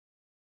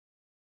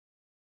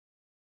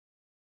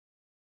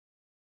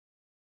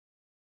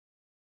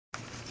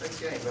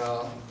Okay,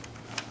 well,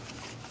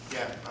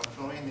 yeah, I'm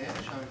Florian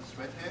Nadge, I'm with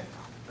Red Hat.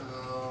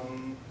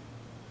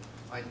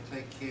 I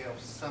take care of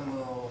some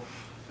of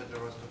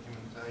Fedora's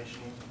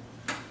documentation.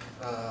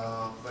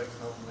 For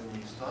example, the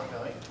new star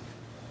guide.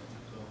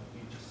 So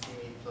you just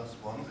see me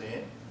 +1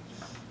 there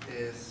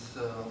is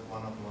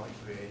one of my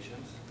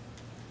creations.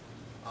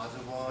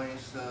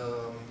 Otherwise,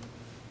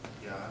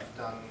 yeah,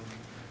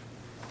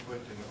 I've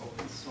worked in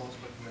open source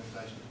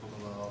documentation for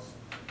the last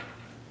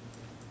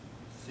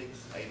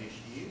 6-8-ish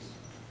years.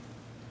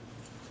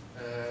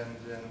 And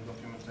then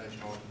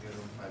documentation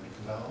altogether in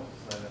private cloud.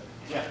 So,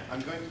 yeah, I'm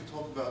going to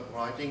talk about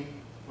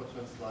writing for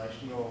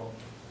translation or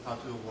how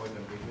to avoid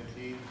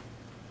ambiguity.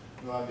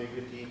 No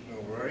ambiguity, no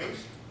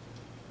worries.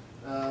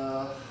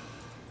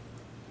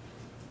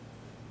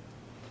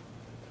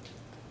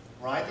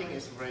 Writing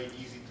is a very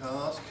easy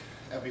task.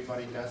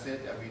 Everybody does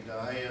it every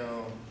day,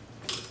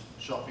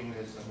 shopping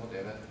list and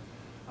whatever.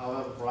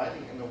 However,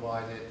 writing in a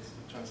way that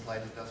the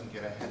translator doesn't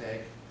get a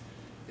headache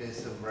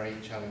is a very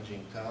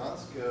challenging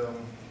task.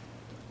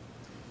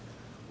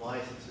 Why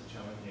is it so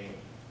challenging?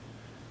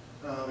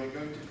 We're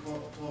going to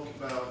talk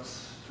about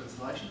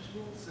translation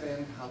tools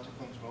and how to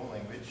control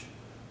language.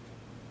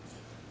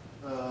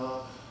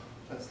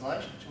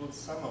 Translation tools,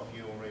 some of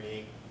you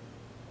already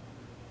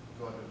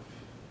got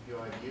a few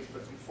ideas,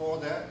 but before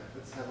that,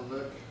 let's have a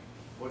look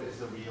what is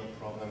the real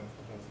problem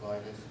for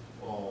translators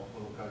or for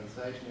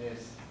localization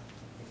is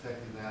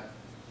exactly that.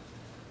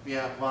 We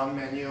have one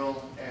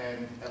manual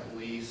and at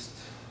least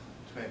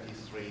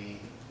 23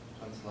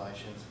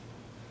 translations.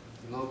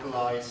 We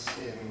localize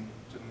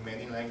into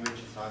many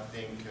languages. I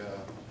think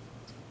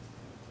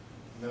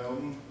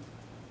noun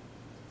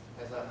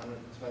has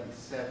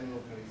 127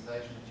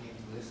 localization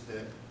teams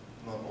listed.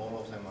 Not all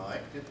of them are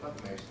active, but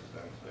most of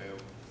them. So you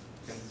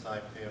can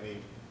cite fairly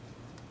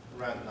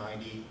around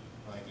 90,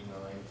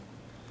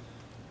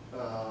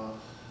 99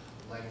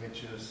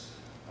 languages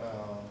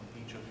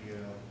each of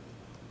your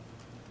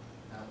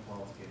app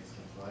files gets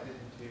translated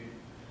into.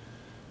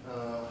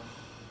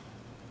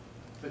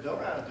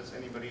 Fedora, does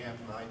anybody have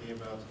an idea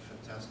about the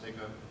fantastic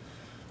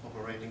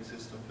operating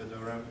system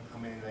Fedora? How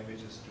many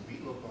languages do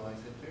we localize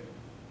it to?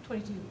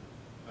 22.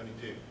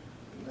 22.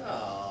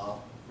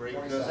 No, very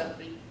good.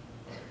 Okay.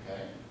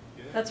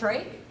 Good. That's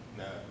right?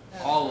 No.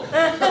 All of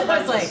them. I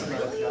was like,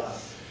 really?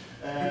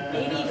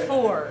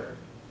 84.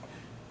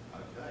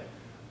 Okay,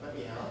 let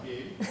me help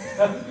you.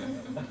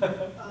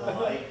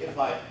 If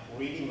I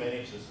really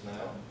manage this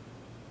now,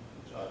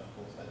 which I of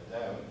course I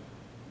don't,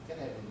 you can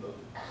have a look.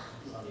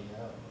 Bloody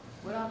hell.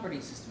 What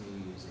operating system are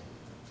you using?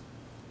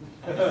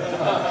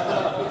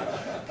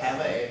 Have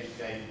I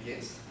educated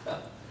kids?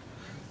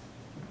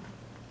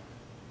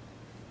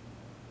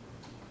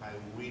 I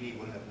really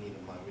would have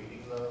needed my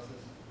reading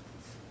glasses.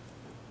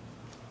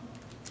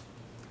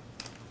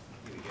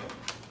 Here we go.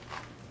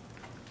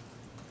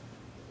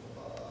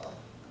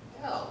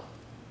 Hell.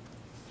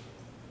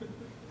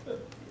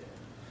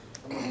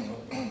 Yeah.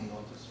 I'm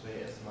not to swear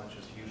as much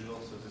as usual,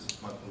 so this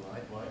is my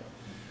polite way.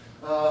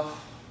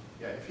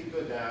 Yeah, if you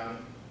go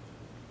down,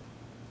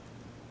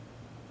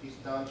 please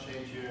don't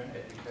change your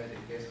educated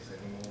guesses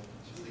anymore.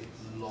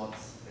 It's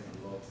lots and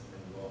lots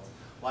and lots.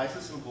 Why is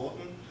this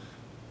important?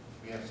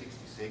 We have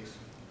 66,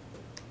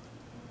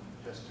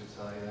 just to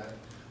say that.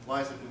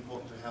 Why is it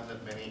important to have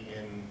that many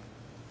in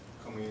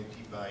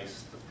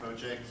community-based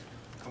projects?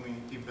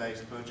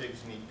 Community-based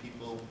projects need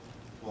people,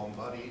 warm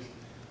bodies.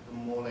 The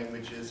more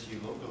languages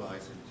you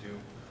localize into,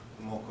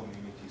 the more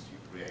communities you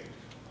create.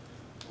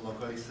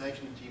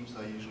 Localization teams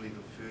are usually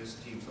the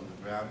first teams on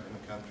the ground in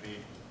a country,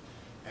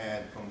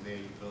 and from there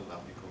you build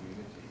up your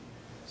community.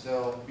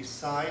 So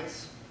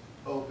besides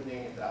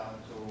opening it out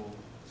to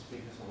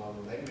speakers of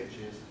other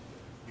languages,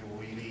 you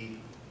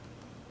really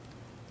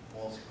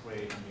also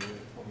create a new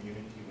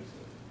community with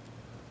it.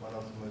 One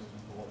of the most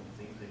important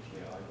things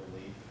actually, I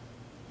believe,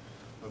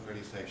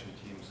 localization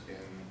teams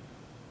in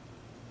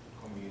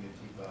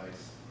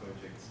community-based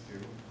projects do.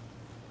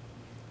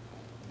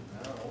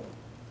 Now,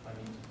 I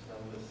need to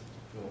tell this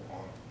to go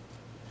on.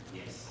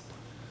 Yes.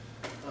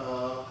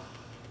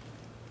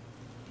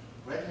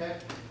 Red Hat.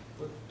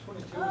 But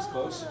 22 is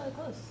close.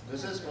 Close.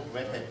 This is what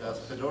Red Hat does.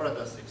 Fedora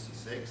does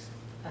 66.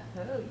 Oh,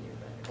 you're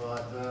better.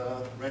 But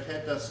Red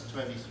Hat does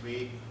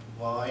 23.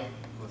 Why?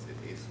 Because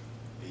it is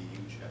a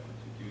huge effort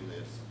to do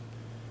this.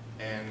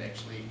 And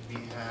actually, we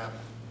have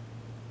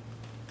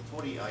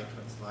 48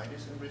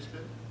 translators in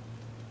Brisbane,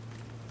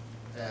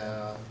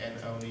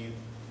 and only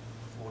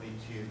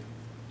 42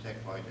 tech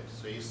writers.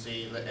 So you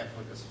see the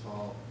effort is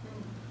far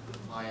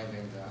higher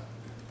than that.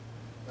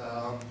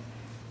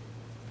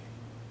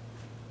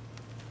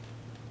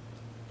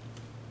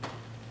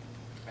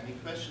 Any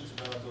questions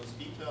about those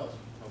details?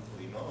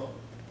 Hopefully not.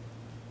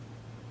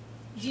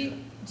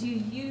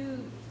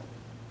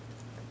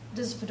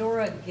 Does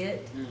Fedora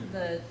get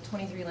the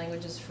 23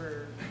 languages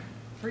for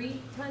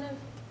free, kind of?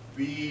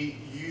 We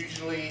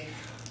usually,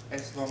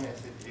 as long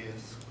as it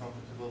is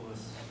compatible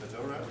with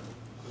Fedora,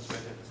 because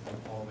Red Hat is not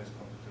always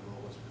compatible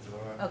with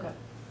Fedora. Okay.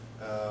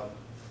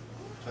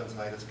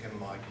 Translators can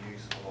make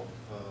use of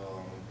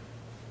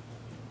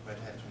Red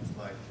Hat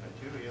translated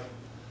material,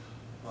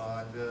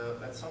 but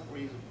that's not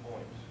really the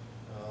point.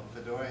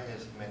 Fedora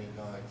has many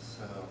guides,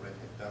 Red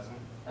Hat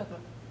doesn't, Okay.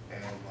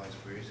 and vice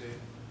versa.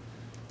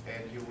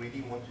 And you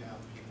really want to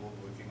have people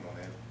working on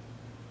it.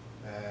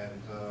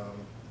 And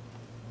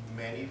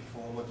many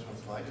former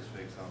translators,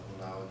 for example,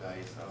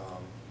 nowadays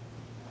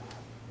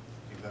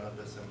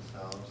developers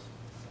themselves.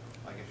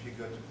 Like if you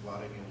go to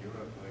Vladik in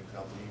Europe, for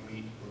example, you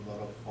meet a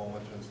lot of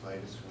former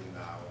translators who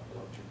now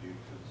contribute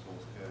to the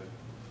source code.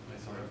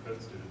 Nice our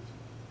code students.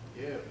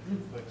 Yeah,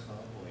 for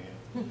example,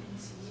 yeah.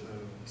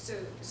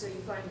 So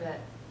you find that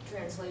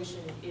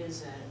translation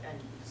is an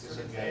It's sort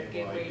a of a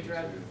gateway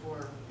drug into-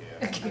 for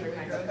Yeah. other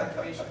kinds of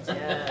contributions?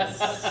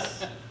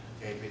 Yes.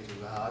 Gateway to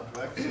the hard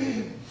drugs.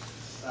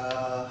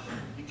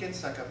 You can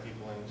suck up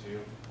people into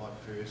what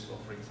first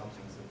offering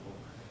something simple.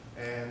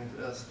 And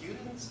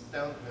students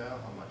don't know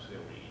how much they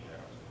really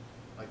know.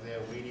 Like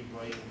they're really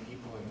brilliant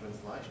people in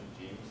translation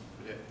teams,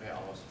 but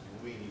I was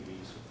really,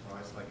 really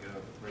surprised. Like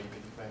a very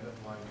good friend of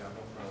mine,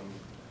 Gabo from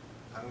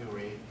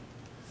Hungary,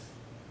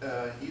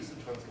 he's a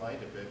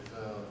translator, but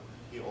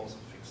he also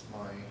fixed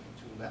my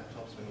 2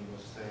 laptops when he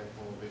was there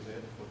for a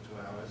visit for 2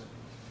 hours,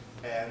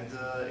 and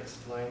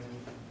explained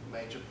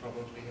major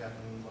problems we have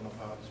in one of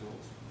our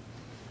tools.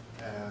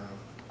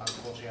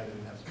 Unfortunately, I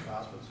didn't have the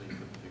password, so he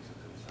couldn't fix it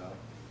himself.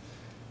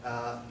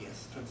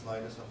 Yes,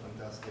 translators are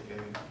fantastic,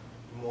 and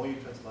the more you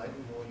translate,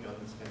 the more you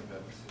understand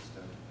about the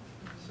system.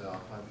 So I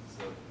find it's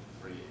a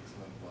pretty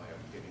excellent way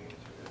of getting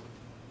into it.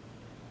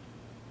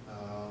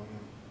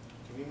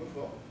 Can we move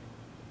on?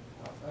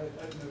 I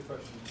have no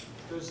question.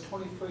 Those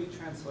 23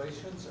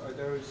 translations, are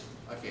those...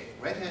 Okay,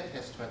 Red Hat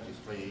has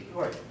 23.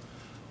 Right.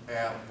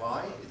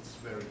 Why? It's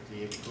very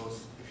clear,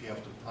 because if you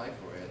have to pay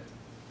for it,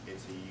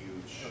 it's a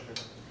huge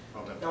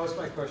problem. That was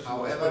my question.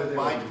 However, whether they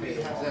why would do we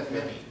take have them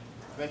that all. many?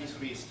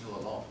 23 is still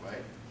a lot,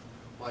 right?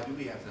 Why do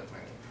we have that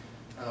many?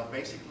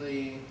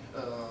 Basically,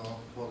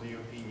 for the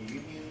European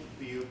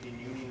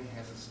Union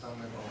has a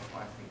standard of,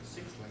 I think,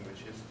 6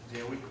 languages.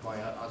 They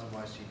require,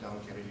 otherwise you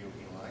don't get a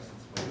European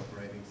license for the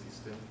operating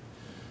system.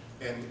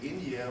 And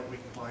India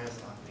requires,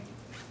 I think,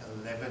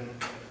 11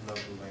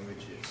 local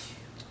languages.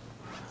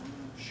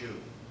 Sure.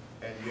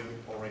 And you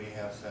already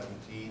have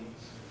 17,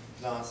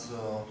 plus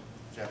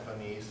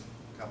Japanese,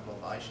 a couple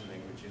of Asian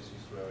languages you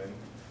throw in,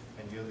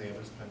 and you're there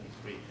with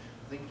 23.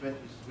 I think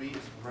 23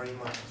 is very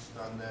much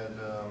standard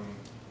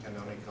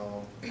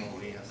canonical,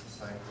 probably has the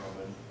same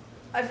problem.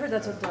 I've heard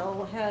that's what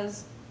Dell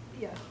has,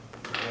 yeah.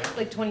 Yeah.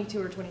 Like 22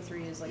 or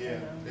 23 is like, Yeah,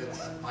 you know.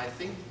 I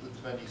think the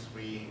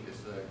 23 is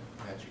a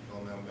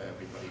magical number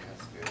everybody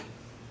has good.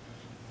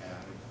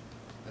 And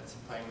that's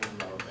a pain in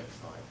the lower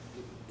backside.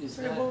 Is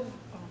Sorry, that, well,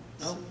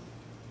 no?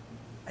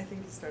 I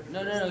think you started.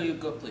 No, first. you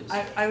go please.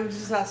 I would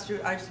just ask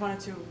you, I just wanted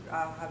to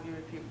have you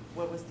repeat,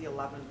 what was the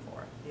 11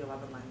 for, the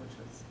 11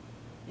 languages?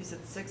 You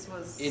said 6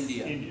 was?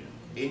 India. India.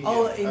 India.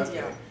 Oh, Okay.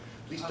 India.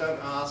 Please don't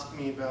ask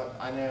me about,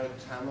 I know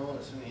Tamil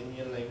is an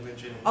Indian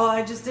language. And Oh,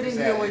 I just didn't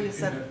hear that what you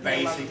said. the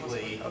 11 was for.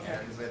 Basically, Okay.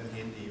 and then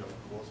Hindi, of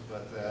course,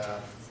 but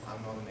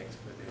I'm not an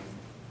expert in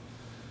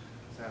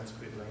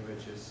Sanskrit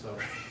languages,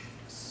 sorry.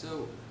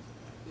 So,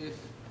 if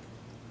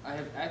I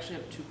actually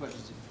have 2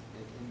 questions,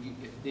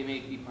 if they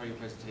may be part of your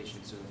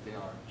presentation, so if they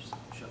are, just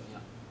shut me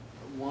up.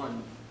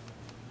 One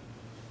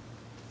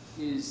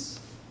is,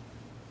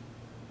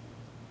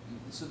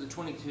 so the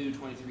 22,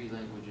 23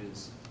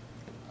 languages,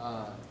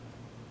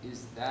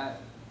 is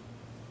that,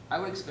 I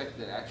would expect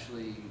that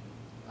actually,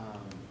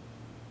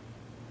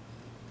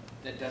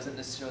 that doesn't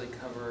necessarily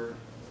cover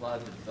a lot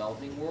of the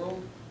developing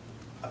world.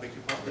 I beg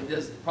your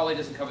pardon? Probably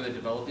doesn't cover the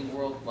developing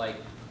world, like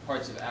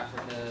parts of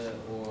Africa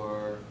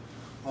or.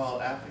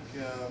 Well,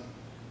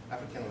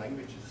 African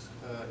languages,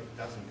 it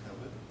doesn't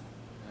cover.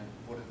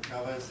 What it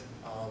covers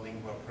are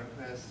lingua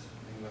francas.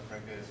 Lingua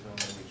franca is a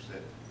language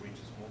that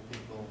reaches more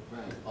people,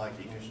 Right. like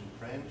English and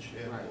French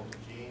and Right.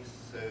 Portuguese,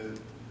 so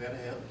that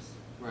helps.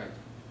 Right.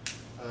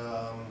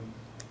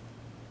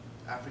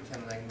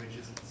 African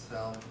languages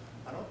itself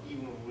are not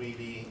even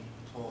really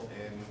taught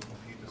in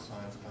computer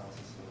science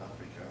classes in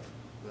Africa.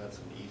 That's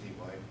an easy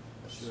way.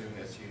 As Sure. soon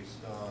as you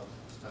start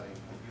studying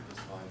computer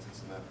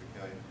sciences in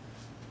Africa,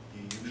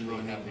 you You usually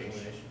learn have English.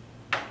 English.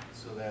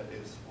 So that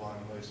is why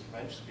most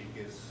French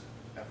speakers,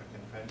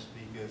 African French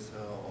speakers,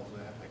 also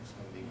have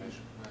excellent English,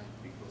 Right.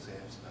 because they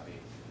have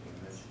studied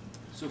English.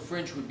 So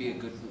French would be a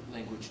good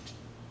language.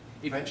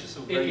 French is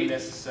a very if-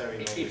 necessary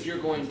language. If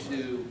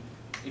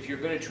you're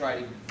going to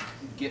try to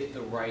get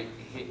the right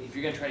hit, if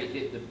you're going to try to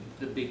hit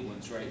the big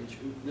ones, right, and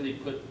really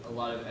put a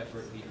lot of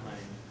effort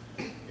behind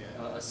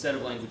Yeah. a set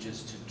of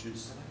languages to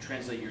just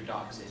translate your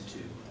docs into.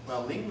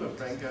 Well, lingua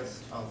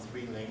francas are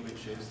 3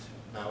 languages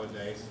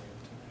nowadays.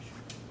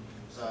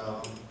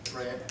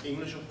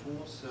 English, of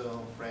course,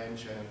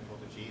 French and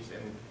Portuguese,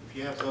 and if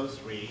you have those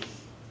 3,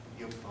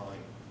 you're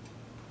fine.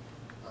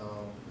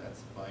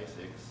 That's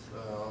basics.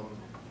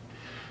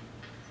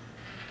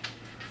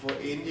 For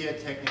India,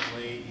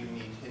 technically, you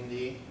need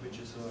Hindi, which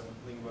is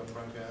a lingua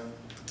franca,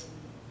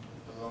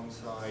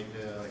 alongside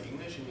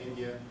English in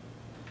India,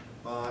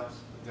 but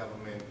the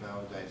government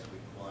nowadays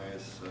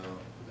requires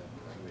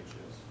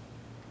languages.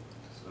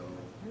 So,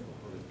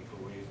 for political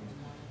reasons.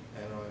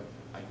 And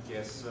I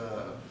guess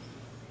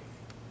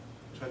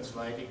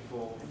translating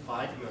for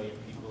 5 million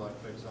people, like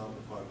for example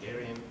for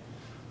Hungarian,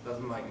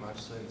 doesn't make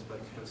much sense, but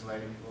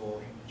translating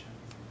for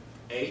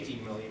 80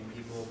 million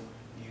people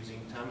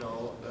using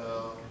Tamil,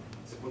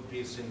 it would be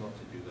a sin not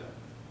to do that.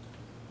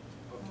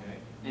 Okay.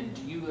 And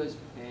do you guys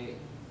pay,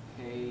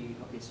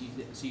 okay,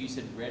 so you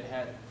said Red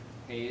Hat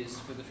pays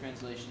for the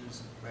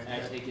translations? Red And I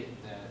Hat. take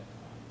it that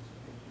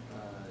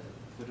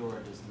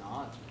Fedora does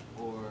not,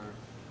 or?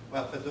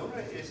 Well,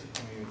 Fedora is a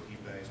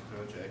community-based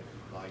project,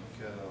 like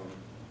noun,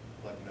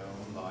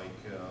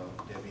 like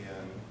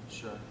Debian,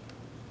 Sure.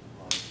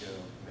 like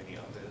many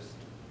others.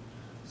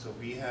 So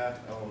we have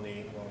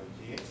only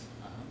volunteers.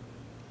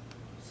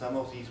 Some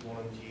of these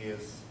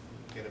volunteers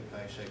get a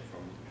paycheck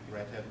from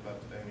Red Hat, but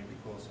only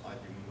because I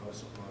do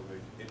most of my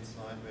work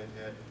inside Red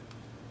Hat,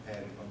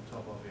 and on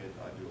top of it,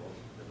 I do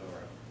also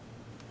Fedora.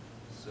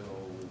 So,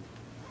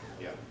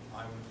 yeah,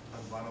 I'm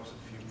one of the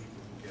few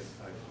people who get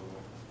paid for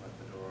my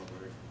Fedora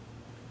work,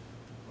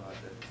 but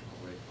that's not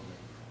way for me.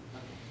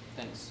 Okay,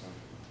 thanks.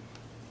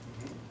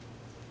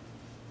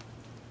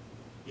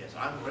 Yes,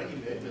 I'm very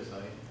nervous. I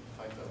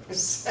find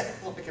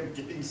myself like I'm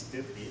getting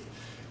stiff here.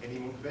 Any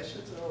more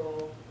questions,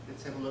 or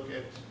let's have a look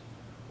at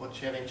what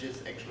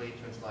challenges actually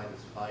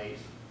translators face?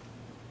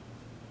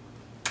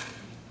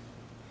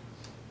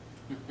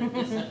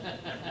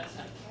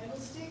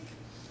 Candlestick?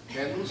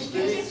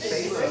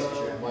 Candlesticks,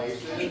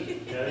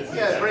 waiters.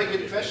 Yeah, very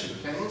good question.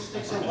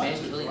 Candlesticks or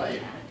waiters,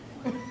 right?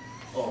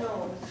 Or,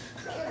 No,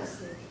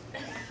 candlestick.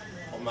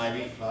 or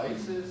maybe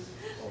faces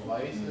or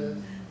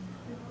vases,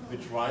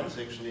 which rhymes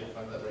actually. I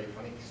find that very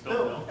funny.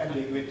 No,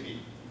 ambiguity.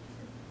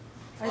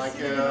 I Like,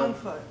 see the on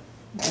foot.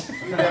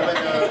 You never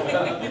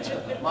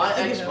know. My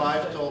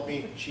ex-wife told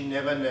me she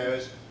never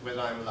knows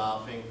whether I'm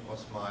laughing or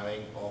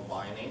smiling or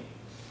whining.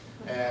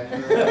 And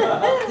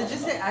Did you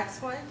say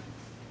ex-wife?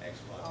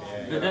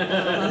 ex-wife,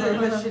 yeah.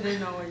 Because she didn't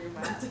know what you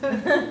meant.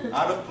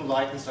 Out of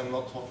politeness, I'm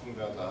not talking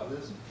about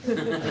others.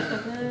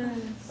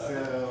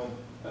 So,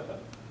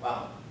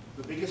 wow.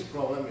 The biggest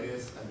problem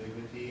is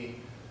ambiguity,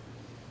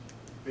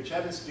 which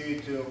happens due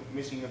to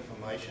missing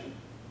information,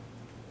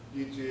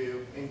 due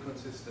to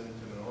inconsistent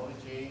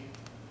terminology,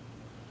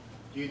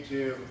 due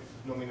to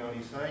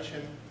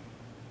nominalization.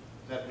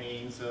 That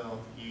means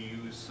you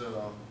use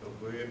a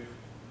verb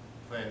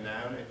for a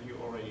noun and you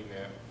already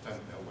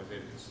don't know whether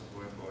it's a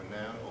verb or a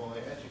noun or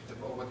an adjective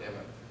or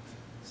whatever.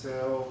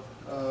 So,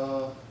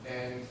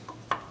 and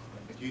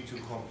due to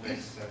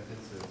complex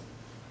sentences.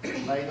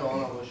 Later on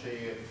I will show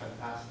you a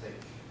fantastic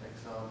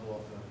example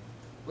of a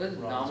What is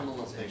Right.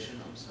 nominalization?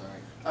 I'm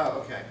sorry. Oh,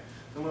 okay.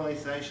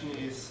 Nominalization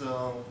is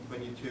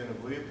when you turn a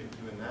verb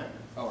into a noun.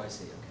 Oh, I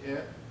see, okay.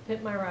 Yeah.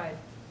 Pimp my ride.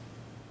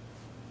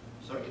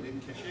 Sorry, you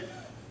didn't catch it?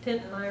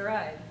 Pimp my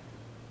ride.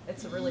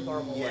 It's a really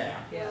horrible one.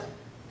 Yeah. Yeah.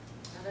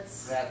 Now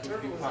that's That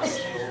would be verbalization.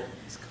 possible.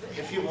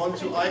 If you want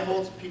to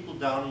eyeball people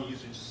down, you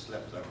usually just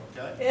slap them,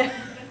 okay? Yeah.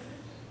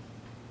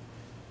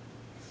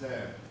 So,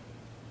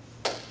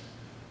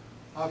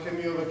 how can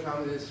we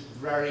overcome this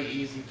very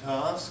easy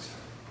task?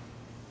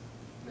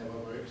 Never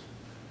works.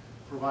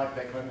 Provide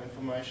background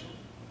information.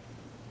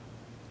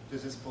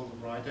 This is for the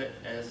writer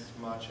as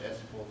much as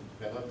for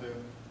the developer.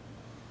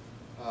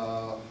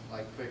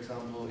 Like for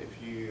example,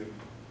 if you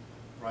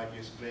write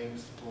your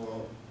strings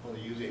for the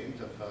user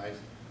interface,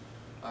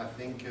 I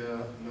think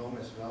GNOME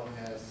as well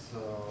has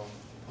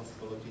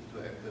possibility to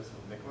enter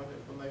some background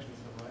information, is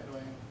that right,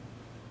 Ryan?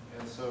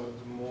 And so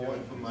the more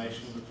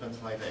information the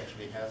translator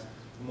actually has,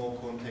 the more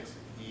context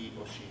he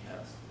or she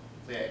has.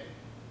 They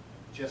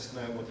just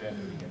know what they're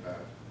doing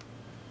about.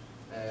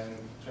 And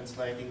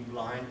translating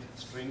blind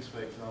strings,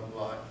 for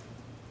example,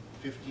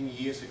 15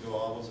 years ago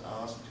I was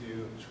asked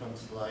to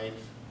translate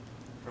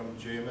from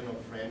German or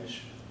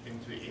French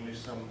into English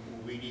some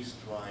really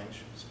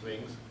strange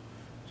strings.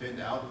 Turned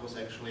out it was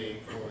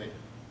actually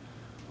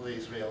for the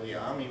Israeli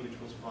army, which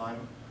was fine,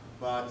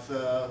 but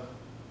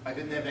I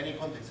didn't have any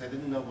context. I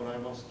didn't know what I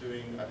was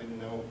doing. I didn't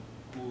know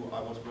who I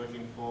was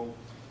working for,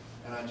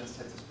 and I just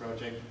had this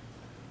project,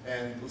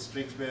 and the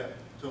strings were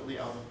totally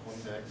out of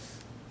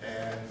context.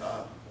 And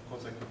of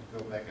course, I could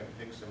go back and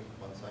fix them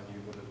once I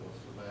knew what it was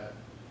so bad.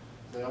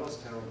 So that was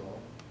terrible.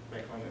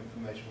 Background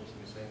information was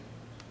missing.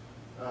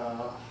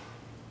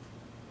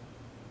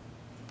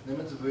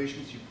 Limit the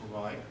versions you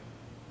provide.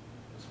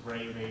 It's a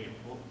very, very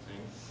important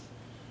thing.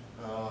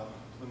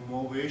 The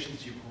more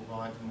versions you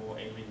provide, the more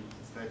angry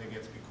the translator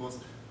gets, because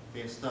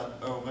they start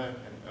over and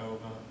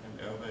over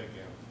and over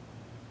again.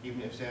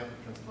 Even if they have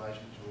a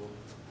translation tool,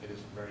 it is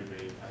very,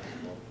 very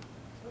painful.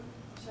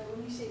 So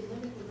when you say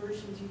limit the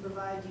versions you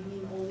provide, do you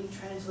mean only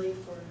translate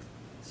for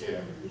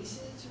certain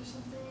releases or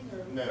something?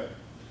 Or? No.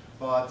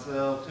 But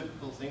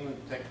typical thing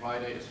with tech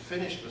writer is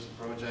finish this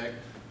project,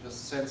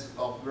 just sends it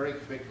off very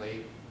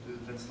quickly to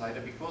the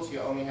translator, because you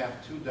only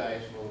have 2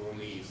 days for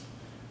release.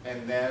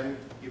 And then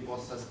your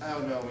boss says, oh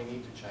no, we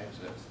need to change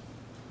this.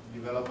 The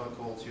developer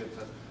calls you and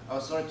says, oh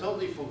sorry,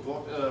 totally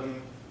forgot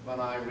when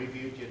I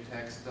reviewed your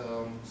text,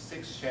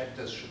 6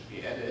 chapters should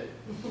be added,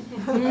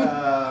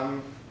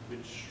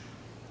 which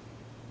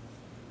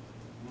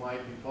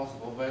might be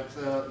possible, but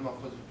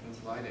not for the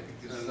translator,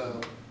 because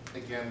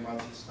again,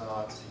 once he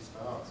starts, he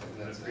starts. And In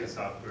the that's free it.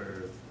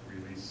 software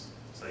release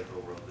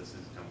cycle world, this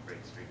is don't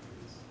break string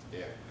freeze.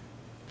 Yeah,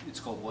 It's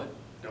called what?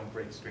 Don't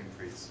break string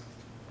freeze.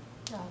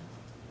 Yeah.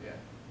 yeah.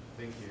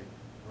 Thank you.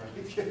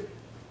 Right.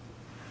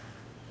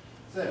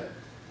 So,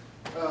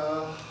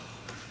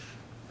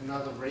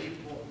 another very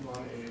important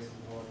one is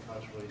more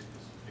culturally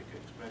specific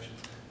expressions.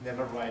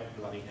 Never write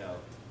bloody hell.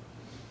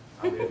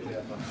 I did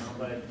that one,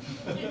 but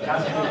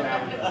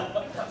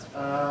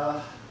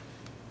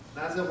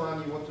that's another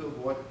one you want to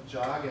avoid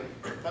jargon,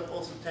 but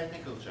also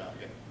technical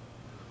jargon.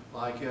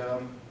 Like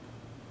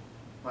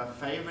my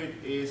favorite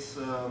is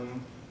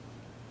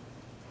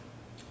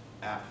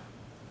app.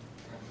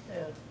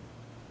 Yeah.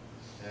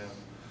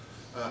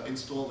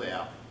 Install the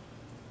app.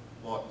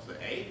 What, the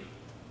ape?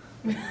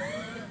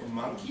 A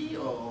monkey,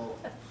 or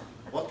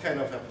what kind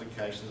of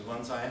applications?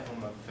 Ones I have on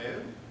my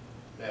phone.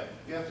 Yeah,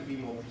 you have to be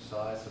more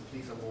precise, so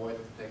please avoid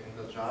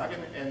technical jargon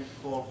and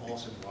call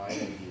horse and rider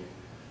here.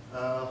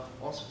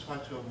 Also try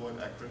to avoid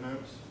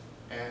acronyms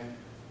and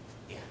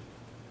yeah.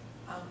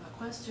 A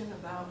question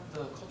about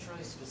the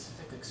culturally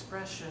specific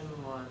expression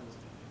one.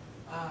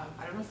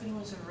 I don't know if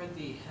anyone's ever read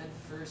the Head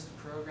First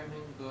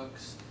programming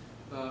books,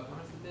 but one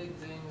of the big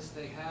things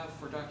they have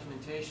for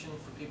documentation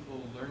for people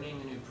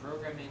learning a new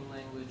programming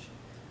language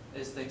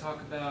is they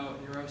talk about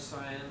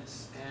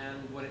neuroscience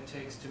and what it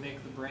takes to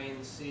make the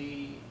brain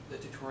see the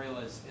tutorial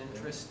as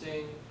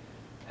interesting.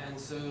 And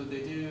so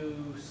they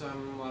do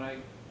some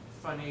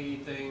funny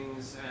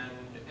things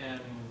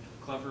and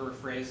clever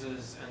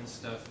phrases and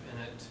stuff in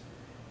it.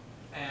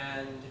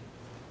 And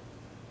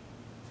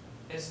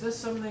is this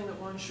something that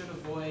one should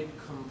avoid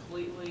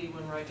completely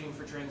when writing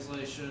for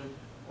translation,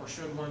 or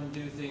should one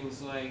do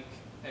things like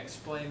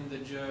explain the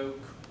joke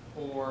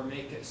or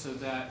make it so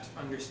that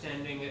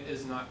understanding it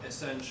is not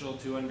essential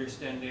to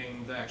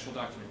understanding the actual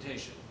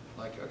documentation?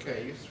 Like,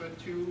 okay, you throw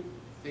 2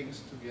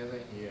 things together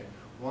here.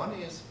 One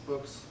is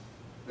books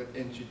that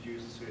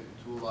introduce it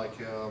to, like,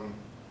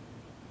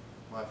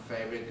 my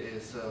favorite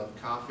is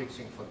Car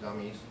Fixing for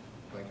Dummies.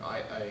 Like, I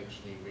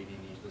actually really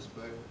need this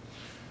book.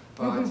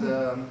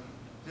 But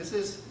this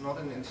is not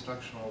an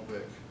instructional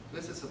book.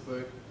 This is a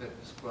book that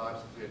describes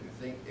a certain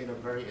thing in a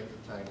very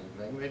entertaining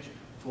language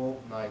for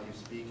native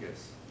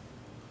speakers.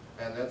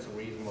 And that's the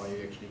reason why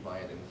you actually buy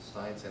it in the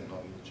States and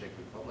not in the Czech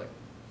Republic.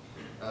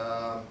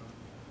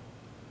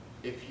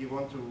 If you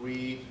want to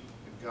read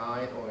a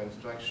guide or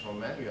instructional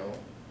manual,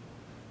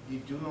 you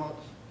do not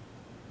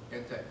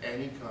enter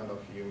any kind of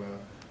humor,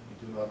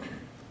 you do not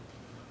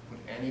put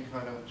any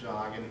kind of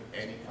jargon,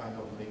 any kind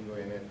of lingo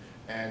in it,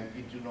 and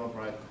you do not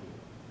write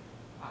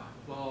cool.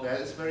 Well, That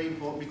is very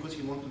important because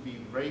you want to be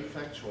very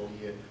factual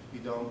here.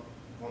 You don't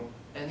want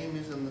any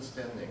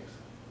misunderstandings.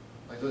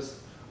 Like this,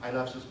 I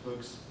love these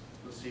books,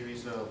 the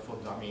series for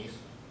dummies,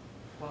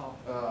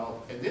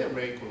 well, and they're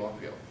very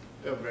colloquial.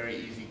 They're very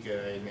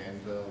easygoing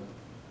and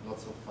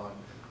lots of fun,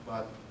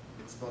 but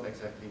it's not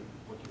exactly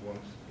what you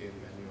want in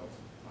manuals.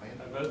 Right?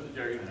 About the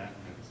jargon and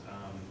acronyms,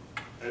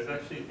 I was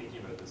actually thinking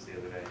about this the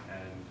other day,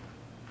 and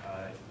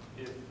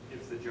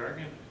if the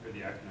jargon or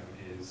the acronym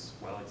is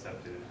well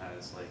accepted and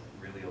has like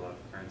really a lot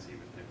of currency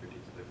within a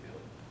particular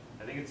field,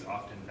 I think it's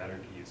often better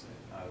to use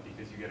it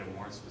because you get a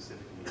more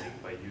specific meaning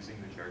by using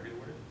the jargon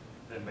word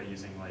than by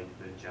using like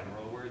the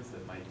general words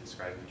that might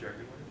describe the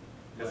jargon word.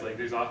 Because like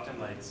there's often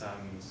like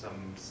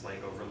some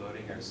slight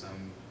overloading or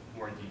some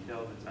more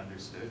detail that's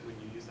understood when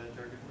you use that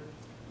jargon word.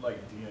 Like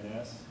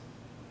DNS?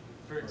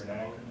 For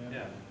example, acronym?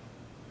 yeah.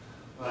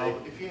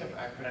 Well, if you have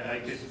acronyms, I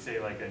could say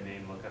like a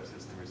name lookup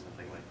system or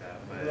something like that.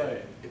 But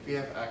Right. if we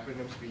have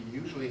acronyms, we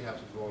usually have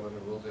to go on the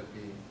rule that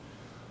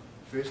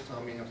first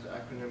time we have the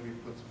acronym, we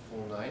put the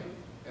full name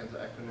and the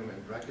acronym in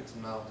brackets,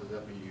 and after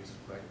that we use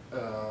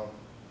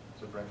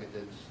the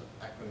bracketed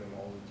acronym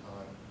all the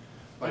time.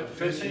 But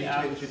first you need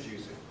to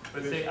introduce it.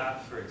 But say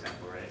apps, for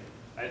example, right?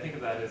 I think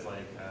of that as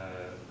like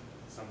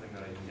something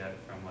that I can get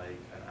from like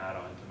an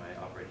add-on to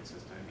my operating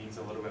system. It means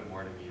a little bit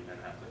more to me than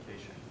an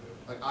application.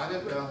 Like I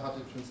don't know how to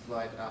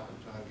translate app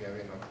into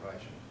Hungarian or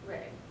Croatian.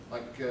 Right.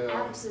 Like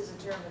Apps is a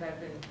term that I've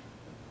been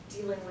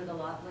dealing with a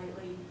lot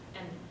lately,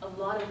 and a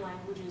lot of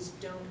languages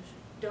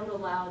don't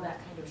allow that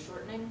kind of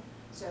shortening.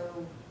 So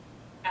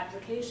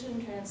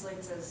application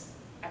translates as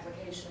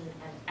application,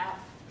 and app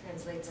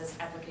translates as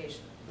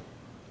application.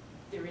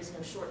 There is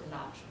no shortened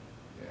option.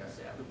 yeah.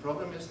 So. The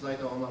problem is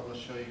later on I will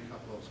show you a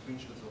couple of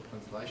screenshots of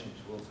translation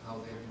tools, how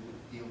they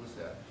deal with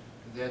that.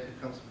 And that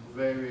becomes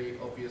very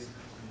obvious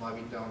why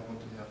we don't want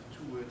to have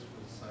 2 words for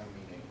the same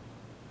meaning.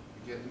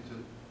 You get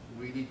into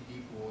really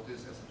deep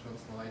waters as a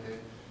translator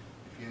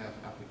if you have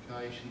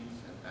applications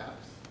and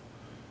apps.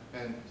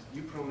 And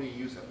you probably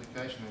use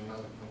application in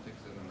another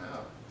context than an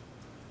app.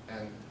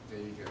 And there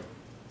you go.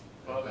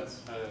 Well,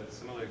 that's a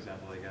similar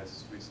example, I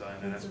guess, we saw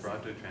in an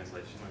Esperanto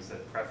translation was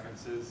that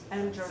preferences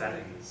And and German.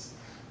 settings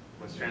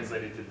was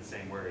translated to the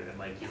same word, and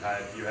like you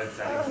had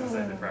settings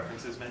inside the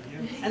preferences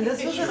menu. And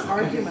this was an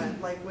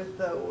argument, like with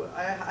the,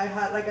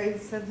 I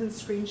sent in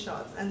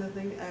screenshots, and the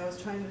thing, I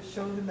was trying to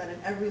show him that in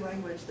every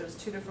language, there's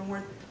 2 different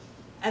words.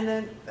 And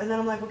then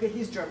I'm like, okay,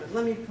 he's German,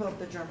 let me pull up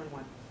the German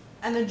one.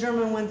 And the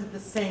German one did the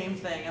same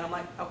thing, and I'm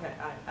like, okay,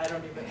 I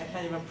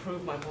can't even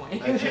prove my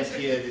point. I just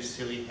hear this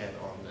silly head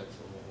on, that's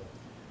all.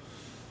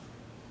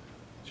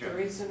 The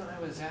reason I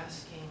was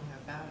asking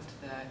about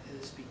that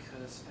is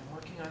because I'm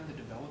working on the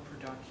developer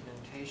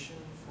documentation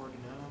for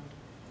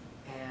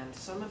GNOME, and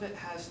some of it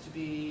has to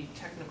be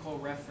technical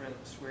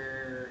reference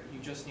where you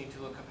just need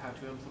to look up how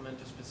to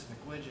implement a specific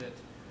widget,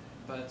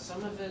 but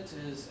some of it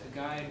is a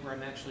guide where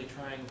I'm actually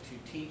trying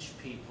to teach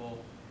people,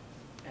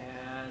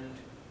 and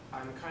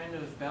I'm kind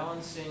of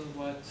balancing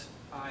what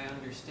I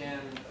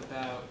understand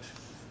about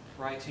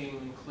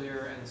writing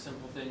clear and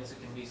simple things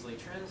that can be easily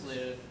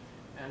translated,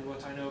 and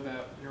what I know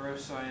about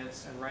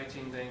neuroscience and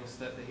writing things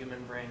that the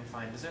human brain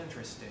finds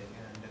interesting,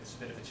 and it's a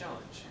bit of a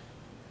challenge.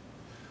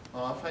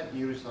 Well, I find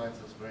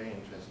neuroscience is very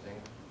interesting.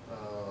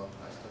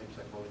 I study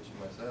psychology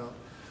myself,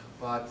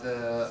 but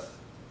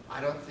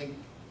I don't think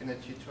in a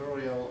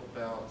tutorial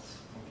about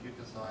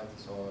computer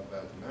science or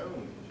about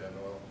noun in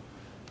general,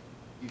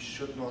 you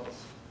should not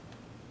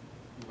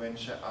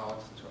venture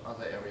out to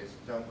other areas.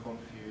 Don't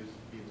confuse,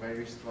 be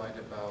very straight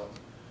about,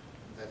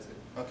 that's it.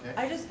 Okay.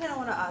 I just kind of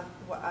want to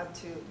add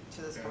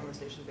to this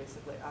conversation,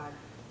 basically.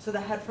 So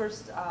the Head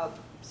First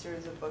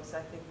series of books,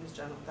 I think, is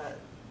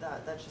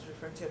that she's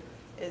referring to,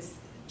 is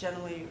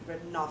generally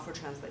written not for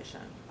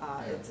translation.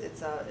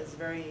 It's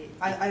very.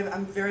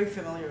 I'm very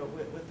familiar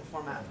with the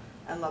format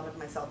and love it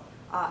myself.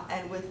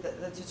 And with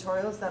the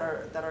tutorials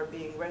that are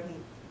being written,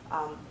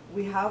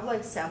 we have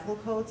like sample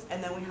codes,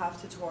 and then we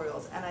have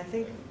tutorials, and I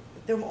think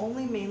they're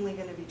only mainly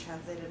going to be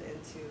translated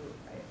into,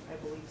 I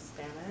believe,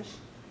 Spanish.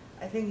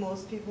 I think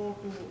most people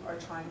who are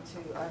trying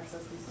to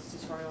access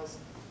these tutorials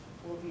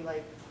will be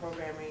like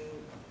programming,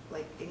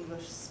 like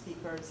English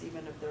speakers,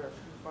 even if they're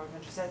from foreign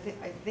countries.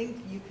 I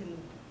think you can.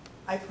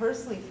 I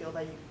personally feel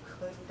that you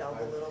could delve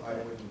a little I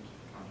bit. wouldn't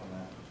count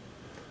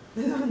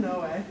on that. No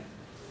way.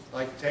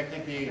 Like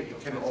technically, you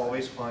can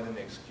always find an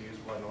excuse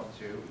why not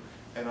to.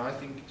 And I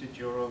think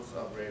tutorials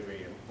are very,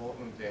 very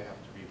important. They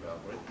have to be well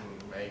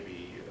written.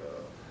 Maybe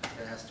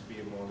there has to be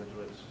a more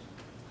literate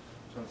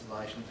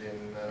translations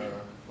in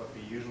what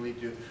we usually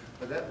do.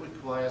 But that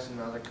requires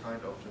another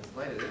kind of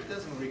translator. It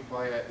doesn't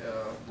require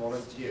a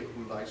volunteer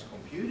who likes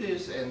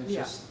computers and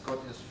just got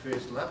his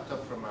first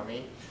laptop from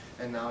mommy,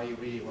 and now he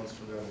really wants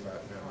to learn about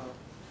it. Well,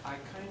 I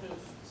kind of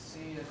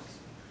see it,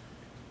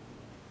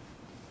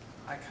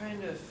 I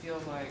kind of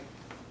feel like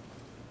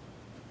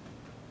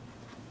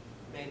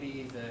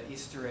maybe the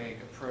Easter egg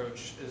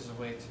approach is a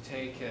way to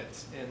take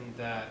it, in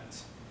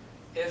that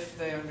if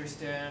they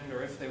understand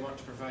or if they want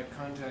to provide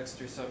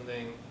context or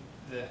something,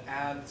 that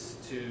adds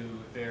to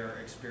their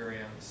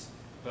experience.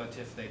 But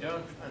if they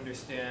don't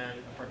understand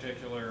a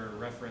particular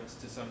reference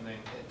to something,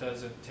 it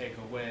doesn't take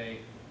away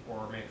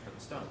or make them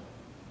stumble.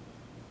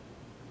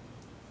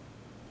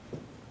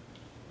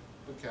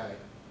 Okay.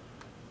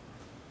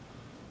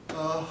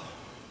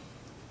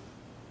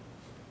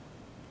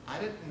 I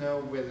didn't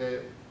know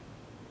whether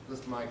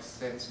this makes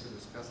sense to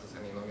discuss this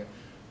any longer.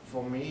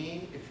 For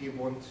me, if you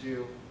want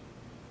to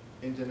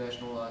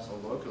internationalize or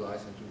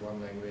localize into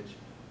one language,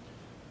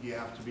 you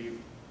have to be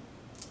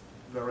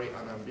very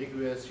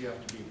unambiguous, you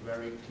have to be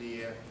very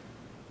clear,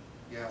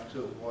 you have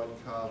to avoid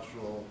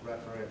cultural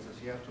references,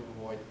 you have to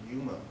avoid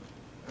humor.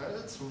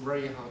 It's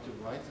very hard to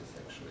write this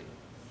actually.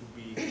 To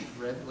be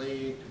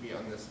friendly, to be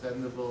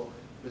understandable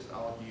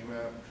without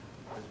humor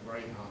is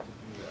very hard to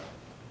do that.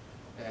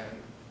 And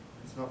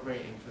it's not very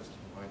interesting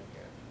writing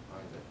it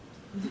either.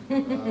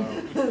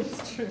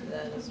 That's true.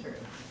 That is true.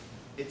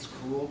 It's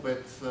cool,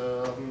 but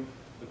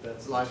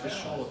that's life the is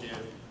short.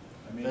 challenge.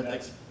 I mean,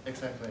 That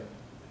exactly.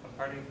 A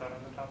parting thought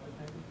on the topic,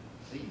 maybe?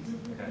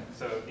 Please. Okay,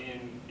 so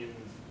in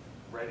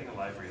writing a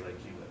library like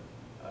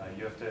QLib,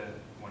 you have to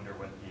wonder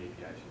what the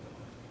API should look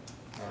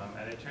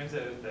like. And it turns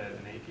out that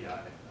an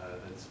API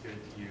that's good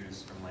to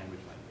use from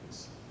language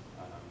libraries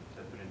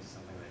to put into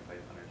something like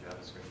Python or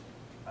JavaScript,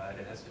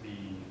 it has to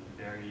be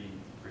very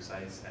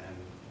precise and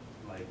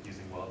like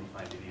using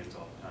well-defined idioms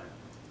all the time.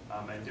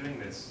 And doing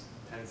this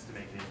tends to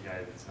make an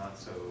API that's not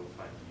so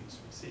fun to use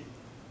from C.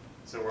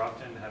 So we're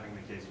often having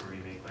the case where we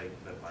make like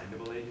the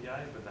bindable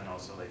API, but then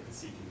also like the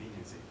C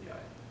convenience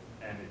API.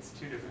 And it's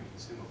two different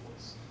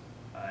consumables.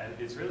 And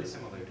it's really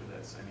similar to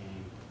this. I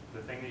mean,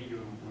 the thing that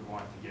you would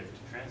want to give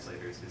to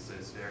translators is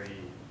this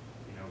very,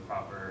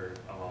 proper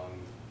along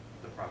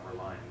the proper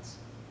lines.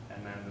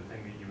 And then the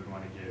thing that you would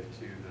want to give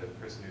to the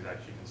person who's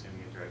actually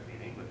consuming it directly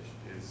in English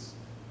is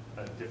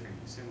a different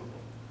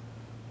consumable.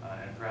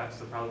 And perhaps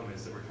the problem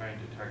is that we're trying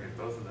to target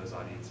both of those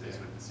audiences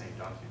with the same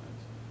document.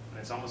 And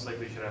it's almost like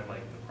we should have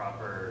like the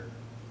proper,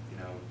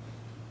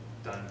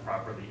 done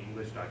properly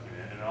English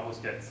document, and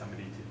almost get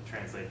somebody to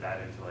translate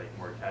that into like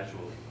more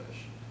casual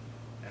English,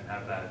 and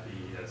have that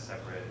be a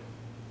separate.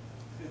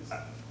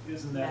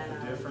 Isn't that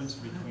the difference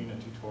between a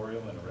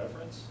tutorial and a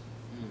reference?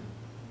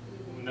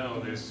 No,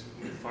 there's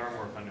far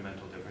more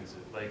fundamental differences.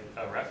 Like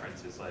a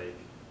reference is like,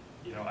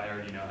 you know, I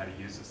already know how to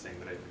use this thing,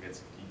 but I forget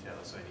some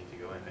details, so I need to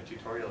go in. A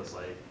tutorial is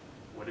like,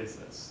 what is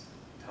this?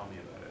 Tell me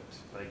about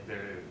it. Like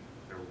they're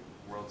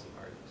worlds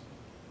apart.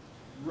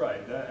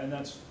 Right, and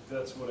that's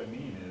what I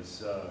mean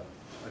is a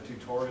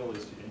tutorial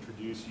is to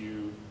introduce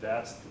you.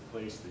 That's the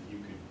place that you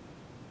could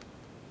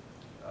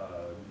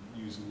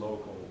use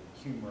local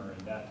humor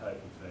and that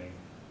type of thing.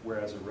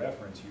 Whereas a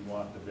reference, you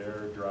want the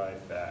very dry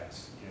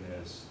facts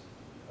in as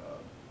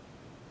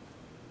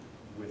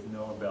with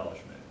no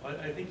embellishment. Well,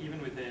 I think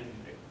even within,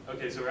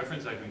 okay, so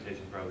reference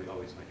documentation is probably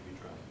always going to be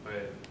dry.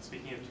 But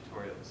speaking of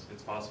tutorials,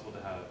 it's possible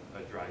to have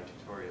a dry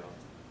tutorial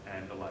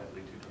and a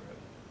lively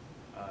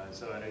tutorial.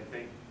 So I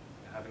think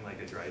having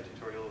like a dry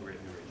tutorial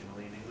written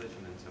originally in English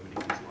and then somebody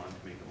comes along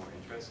to make it more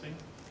interesting,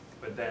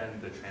 but then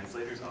the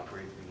translators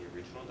operate from the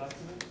original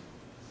document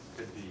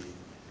could be,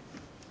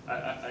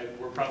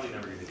 we're probably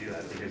never going to do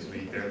that because we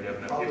barely have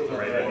enough people to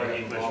write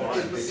any English It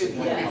ones.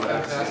 would be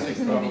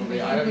fantastic,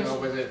 probably. I don't know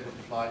whether it would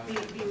fly,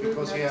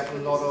 because you have a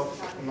lot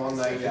of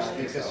non-native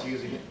speakers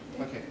using it.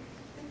 Okay.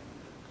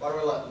 Why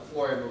don't we let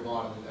Florian move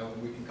on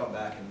and we can come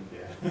back and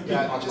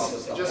Yeah, talk about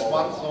this stuff. just all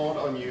one day long.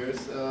 thought on yours.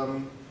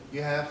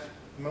 You have,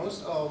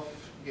 most of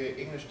your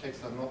English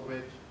texts are not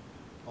read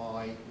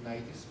by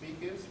native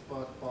speakers,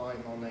 but by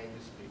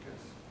non-native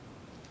speakers.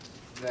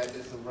 That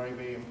is a very,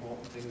 very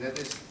important thing. That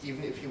is,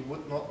 even if you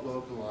would not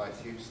localize,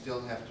 you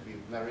still have to be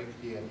very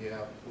clear and you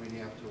really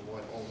have to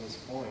avoid all those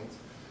points,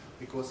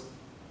 because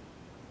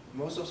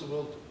most of the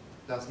world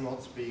does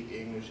not speak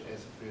English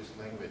as a first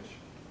language.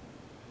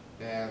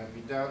 And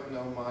we don't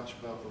know much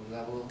about the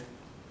level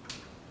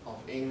of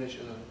English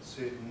a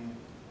certain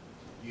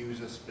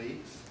user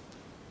speaks.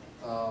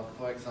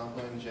 For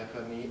example, in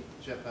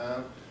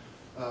Japan,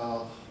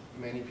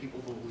 many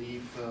people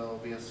believe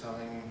we are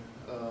selling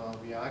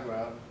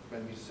Viagra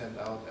when we send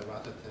out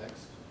errata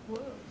text.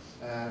 Whoa.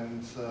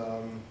 And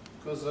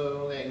because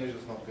their English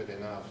is not good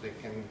enough, they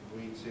can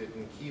read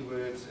certain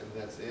keywords and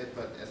that's it,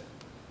 but as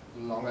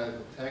longer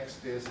the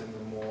text is and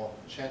the more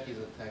chatty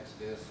the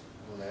text is,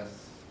 the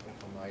less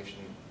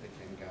information they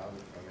can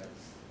gather from it.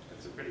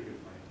 That's a pretty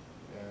good point.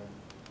 Yeah.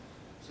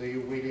 So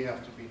you really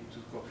have to be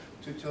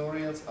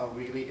tutorials are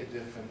really a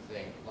different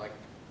thing. Like,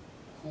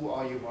 who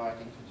are you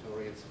writing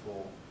tutorials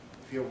for?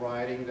 If you're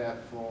writing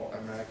that for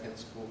American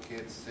school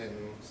kids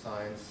in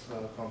science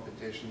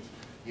competitions,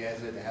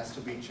 yes, it has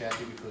to be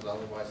chatty because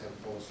otherwise they'll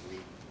fall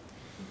asleep.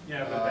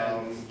 Yeah, but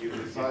then you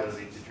lose the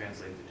ability to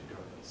translate the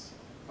tutorials.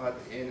 But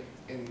in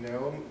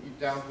noun, you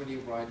don't really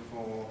write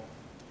for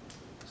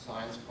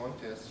science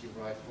contests. You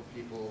write for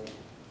people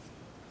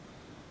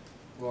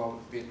who are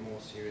a bit more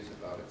serious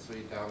about it. So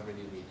you don't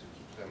really need to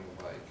keep them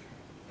awake.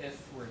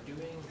 If we're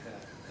doing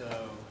that,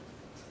 though,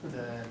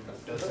 then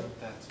doesn't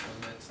that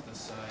limit the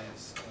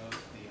size of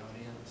the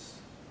audience?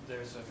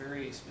 There's a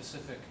very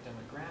specific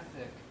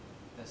demographic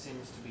that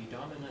seems to be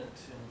dominant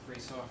in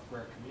free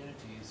software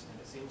communities, and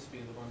it seems to be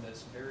the one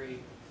that's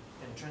very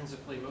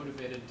intrinsically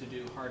motivated to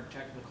do hard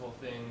technical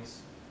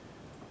things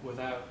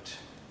without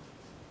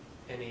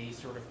any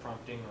sort of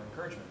prompting or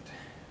encouragement.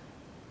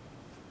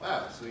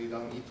 Wow, so you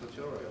don't need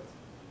tutorials.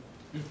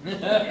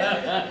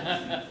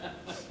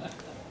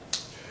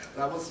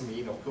 That was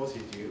mean, of course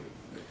you do.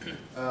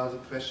 The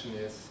question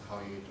is how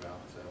you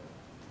draft them.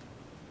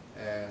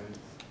 And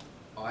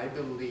I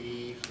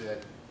believe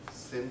that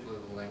simpler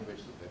the language,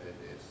 the better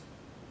it is.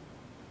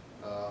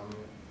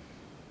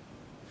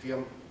 If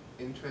you're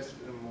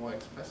interested in more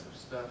expressive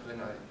stuff, then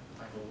I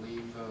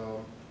believe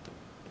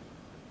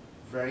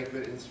very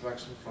good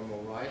instruction from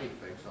O'Reilly,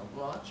 for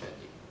example, are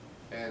chatty.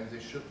 And they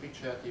should be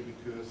chatty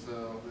because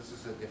this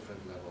is a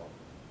different level.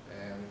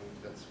 And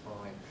that's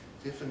fine.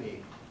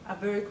 Tiffany. A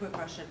very quick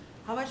question.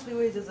 How much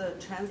leeway does a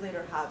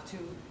translator have to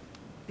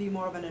be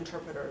more of an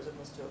interpreter as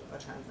opposed to a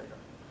translator?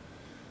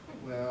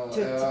 Well,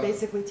 To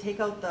basically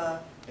take out the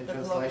in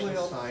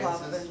colloquial translation fluff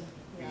sciences, and,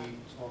 yeah. we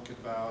talk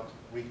about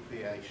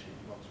recreation,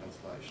 not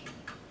translation.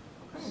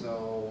 Okay.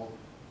 So,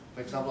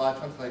 for example, I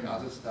translate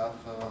other stuff.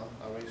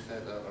 I already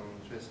said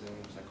I'm interested in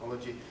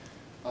psychology.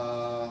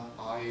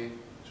 I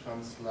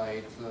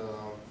translate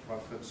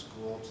Frankfurt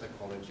School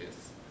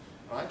psychologists.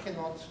 I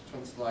cannot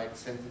translate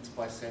sentence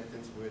by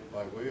sentence, word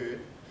by word,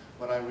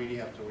 but I really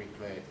have to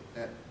recreate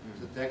that.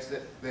 The text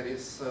that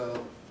is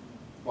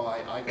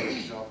why I got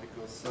the job,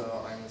 because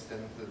I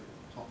understand the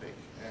topic.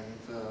 And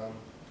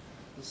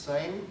the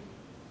same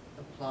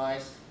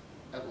applies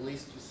at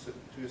least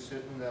to a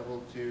certain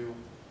level to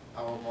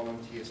our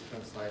volunteers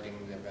translating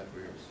in their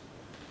bedrooms.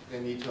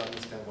 They need to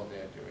understand what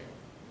they're doing.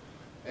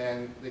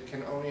 And they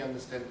can only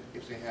understand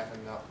if they have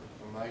enough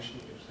information,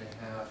 if they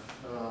have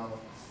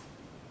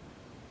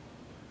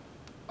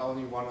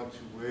only one or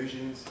two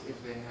versions,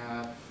 if they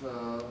have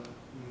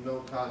no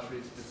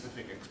culturally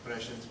specific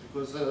expressions,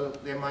 because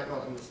they might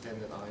not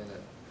understand it either,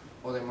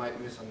 or they might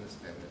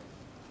misunderstand it.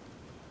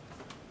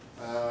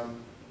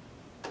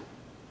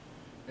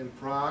 In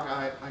Prague,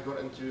 I got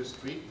into a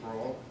street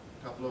brawl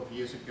a couple of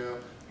years ago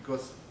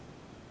because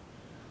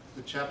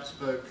the chap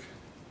spoke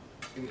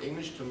in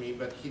English to me,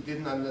 but he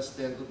didn't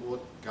understand the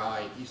word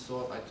guy. He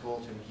thought I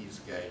told him he's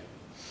gay.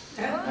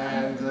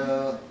 And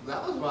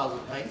that was rather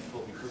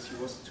painful because he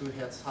was 2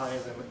 heads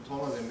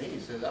taller than me,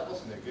 so that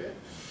was no good.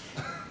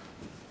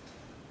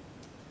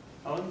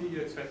 How long do you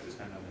expect to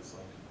spend on this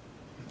slide?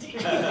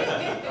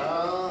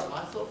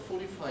 I thought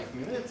 45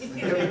 minutes.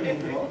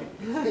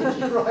 Thank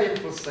you, Ryan,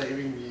 for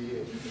saving me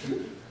here.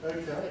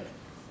 Okay,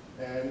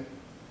 and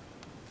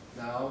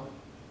now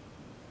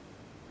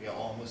we are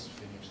almost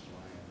finished,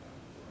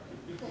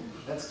 Ryan.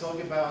 Let's talk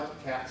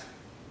about CAT.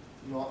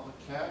 Not the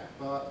CAT,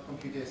 but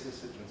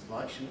computer-assisted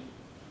translation.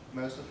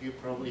 Most of you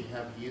probably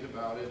have heard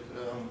about it.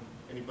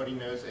 Anybody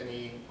knows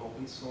any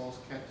open source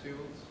CAT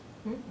tools?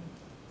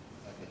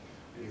 Okay.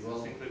 Is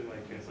this including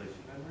like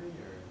translation memory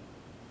or?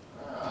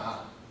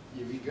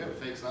 Here we go.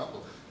 For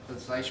example,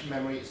 translation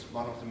memory is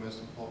one of the most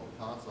important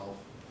parts of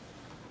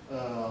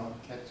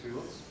CAT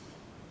tools.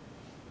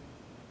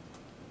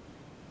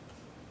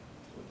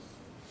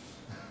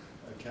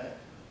 Okay.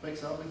 For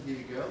example, here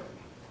you go.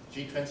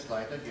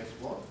 G-translator, guess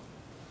what?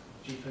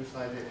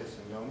 G-translator is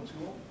a noun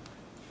tool.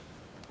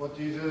 What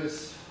do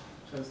those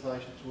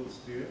translation tools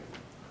do?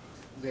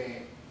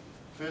 They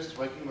first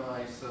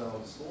recognize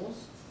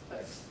source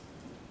text,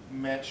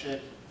 match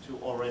it to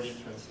already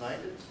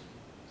translated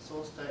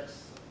source text,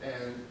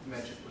 and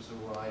match it with the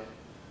right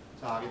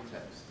target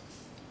text.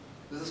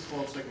 This is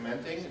called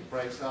segmenting. It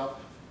breaks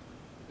up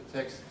the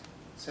text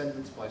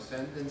sentence by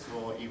sentence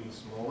or even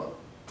smaller.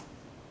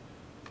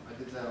 I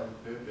did that on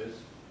purpose.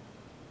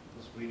 It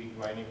was really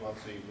grinding once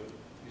you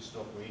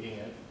stop reading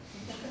it.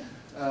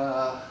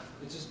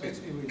 It just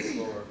makes me read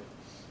slower.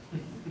 Oh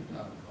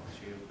gosh,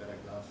 you have better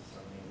glasses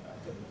than me. I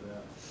didn't do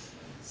that.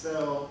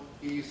 So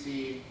here you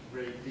see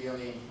very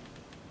clearly,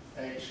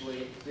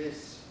 actually,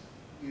 this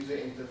user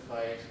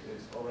interface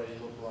is already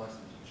localized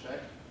into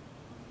Czech.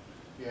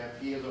 You have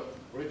here the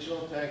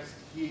original text,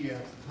 here you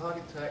have the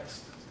target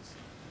text,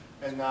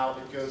 and now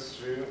it goes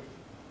through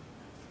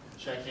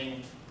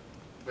checking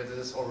whether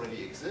this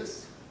already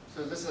exists.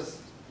 So this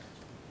is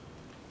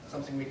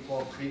something we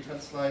call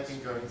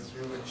pre-translating, going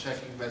through and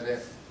checking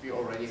whether we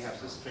already have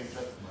this string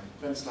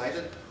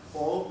translated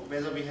or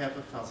whether we have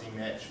a fuzzy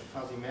match. A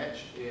fuzzy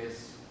match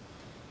is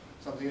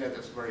something that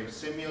is very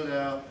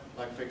similar,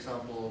 like for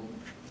example,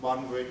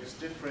 one word is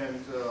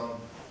different.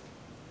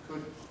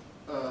 Could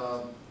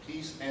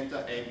please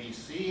enter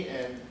ABC,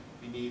 and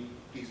we need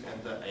please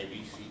enter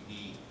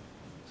ABCD.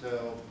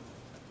 So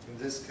in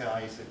this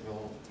case, it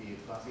will be a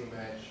fuzzy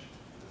match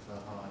with a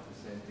high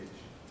percentage.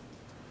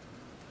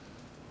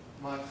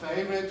 My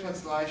favorite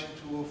translation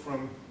tool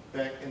from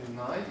back in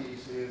the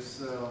 90s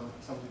is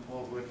something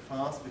called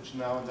WordFast, which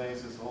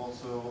nowadays is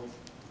also,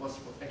 was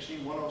actually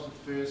one of the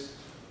first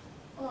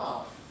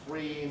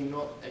free,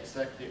 not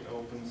exactly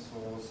open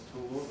source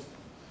tools.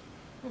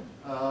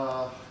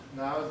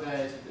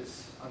 Nowadays it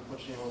is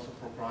unfortunately also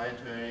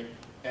proprietary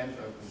and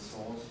open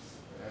source.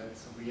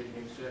 It's a weird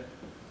mixture.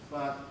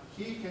 But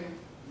here you can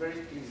very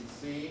clearly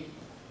see,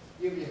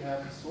 here we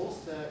have the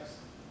source text,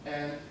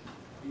 and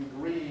in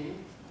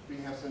green we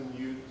have some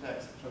new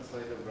text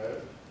translator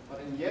row.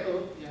 But in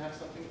yellow you have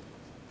something,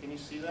 can you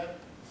see that?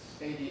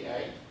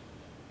 88%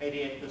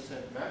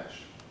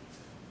 match.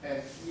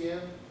 And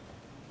here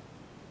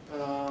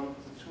the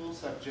tool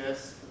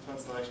suggests the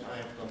translation I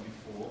have done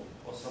before,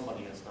 or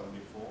somebody has done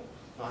before,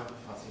 so I have a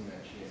fuzzy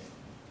match here.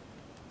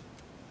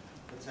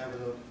 Let's have a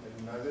look at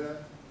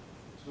another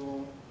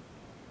tool,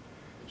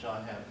 which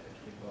I have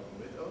actually gotten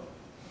rid of.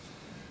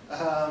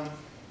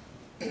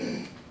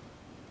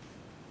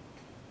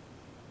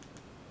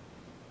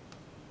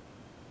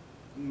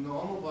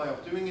 Normal way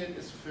of doing it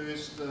is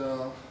first,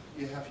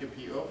 you have your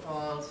PO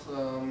files,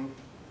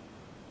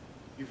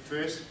 you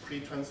first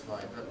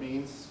pre-translate. That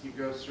means you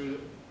go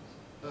through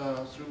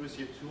with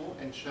your tool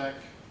and check,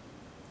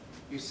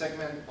 you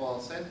segment all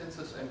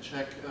sentences and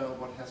check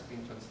what has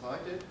been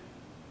translated.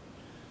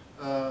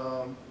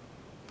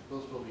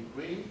 Those will be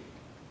green.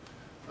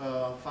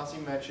 Fuzzy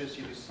matches,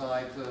 you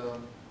decide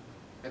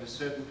at a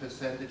certain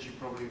percentage you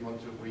probably want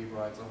to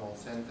rewrite the whole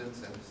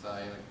sentence and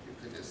say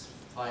if it is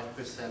 5%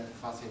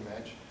 fuzzy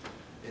match,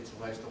 it's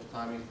a waste of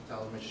time. You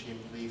tell the machine,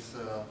 please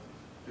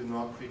do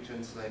not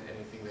pre-translate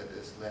anything that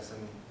is less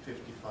than 55%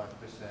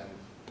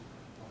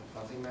 of a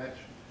fuzzy match.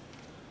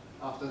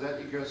 After that,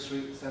 you go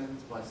through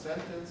sentence by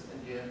sentence,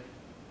 and you,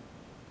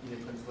 in your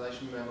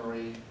translation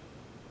memory,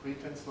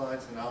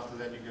 pre-translates, and after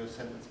that, you go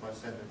sentence by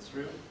sentence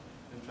through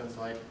and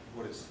translate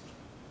what is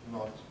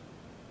not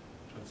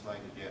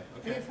translated yet.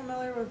 Okay. Are you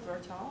familiar with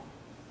Vertal?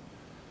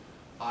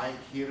 I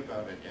hear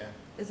about it, yeah.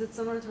 Is it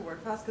similar to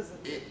WordFast? Because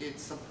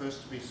It's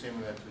supposed to be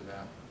similar to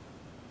that.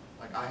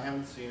 Like, I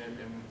haven't seen it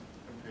in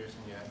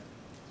person yet,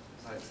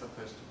 so it's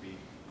supposed to be.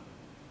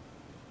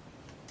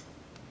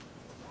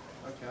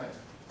 Okay.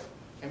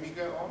 Can we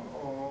go on,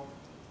 or?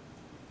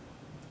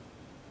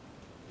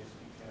 Yes,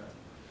 we can.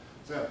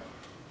 So,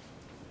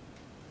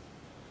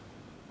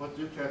 what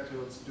do CAT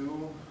tools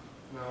do?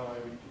 Now I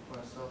repeat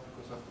myself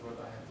because I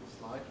forgot I have the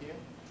slide here.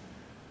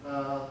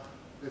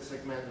 They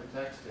segment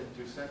the text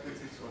into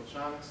sentences or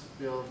chunks,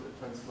 build a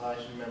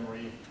translation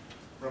memory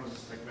from the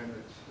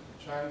segmented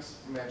chunks,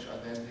 match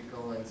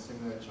identical and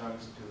similar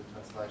chunks to the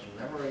translation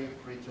memory,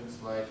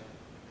 pre-translate,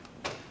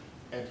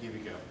 and here we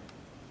go.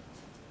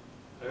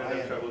 I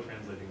have trouble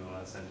translating the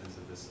last sentence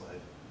of this slide.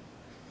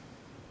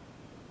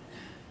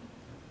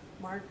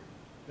 Mark?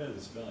 That is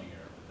a spelling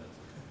error, but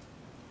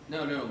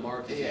that's No,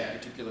 Mark is Yeah. a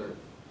particular,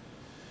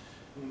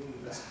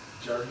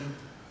 jargon.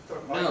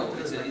 no,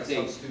 it's a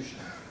substitution.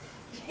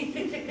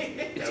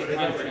 it's a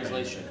kind of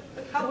translation.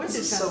 How is it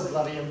This is so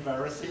bloody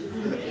embarrassing.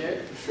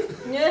 Yeah.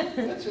 Yeah.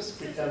 Let's just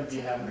pretend we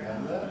haven't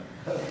done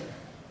that.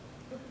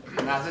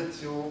 Another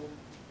tool,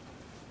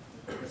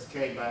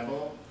 escape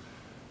Bible.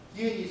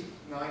 Here you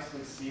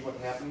nicely see what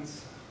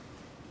happens.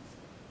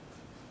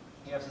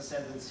 You have the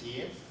sentence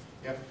here.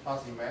 You have a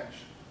fuzzy match.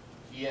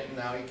 Here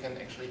now you can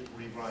actually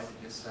rewrite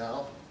it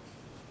yourself.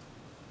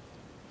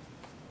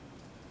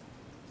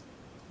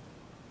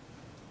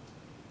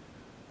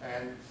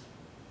 And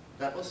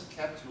that was the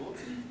cat tool. What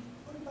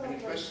Any about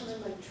like questions?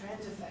 something like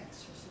transifex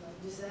or something?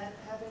 Does that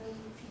have any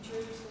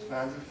features?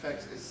 that-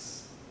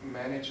 Transifex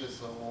manages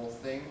the whole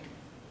thing.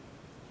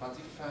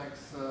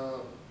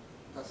 Transifex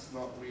does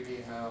not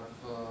really have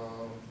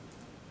the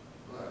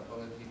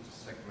ability to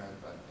segment,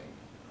 I think.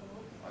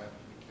 Oh, I have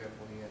to be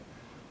careful here.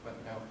 But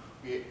no,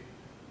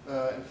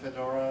 in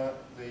Fedora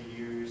they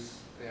use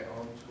their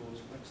own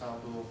tools. For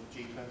example,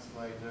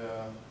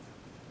 gtranslator.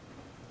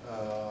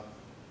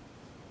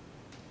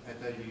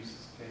 Header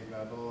uses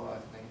Kbabel, I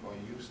think, or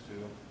used to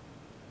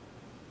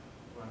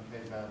run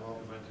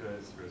Kbabel. Ubuntu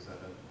has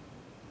Rosetta.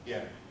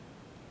 Yeah.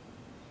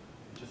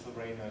 Which is a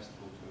very nice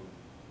tool too.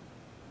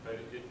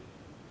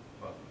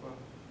 But well,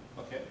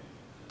 Okay.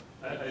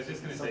 I was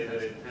just going to say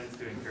that it tends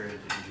to encourage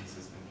easy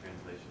system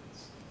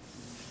translations.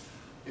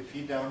 If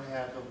you don't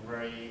have a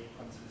very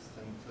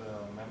consistent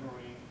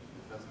memory,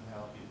 it doesn't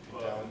help you. If you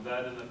Well, don't.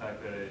 that and the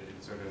fact that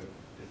it's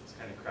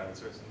kind of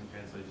crowdsourcing the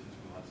translations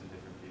from lots of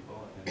different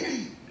people,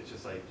 and it's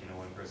just like,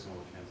 one person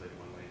will translate it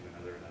one way and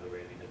another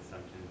way, and it gets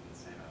dumped into the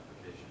same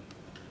application.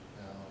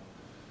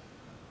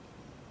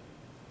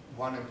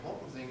 One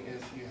important thing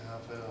is you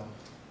have a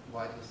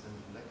whitelist and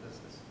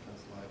blacklist as a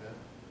translator.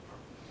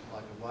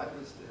 Like a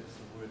whitelist is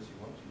the words you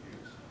want to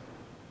use,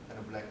 and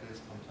a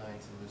blacklist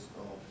contains a list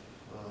of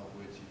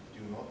words you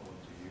do not want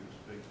to use.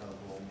 For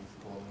example,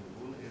 golden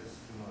rule is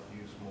do not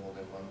use more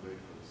than one word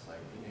for the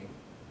same meaning.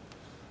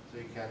 So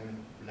you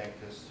can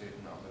blacklist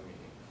certain other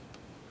meanings.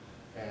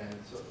 And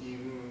so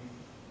even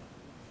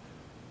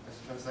as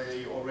a translator,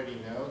 you already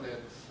know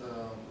that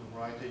the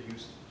writer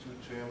used two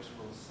terms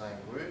for the same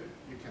word.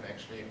 You can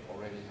actually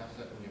already have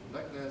that in your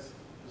blacklist,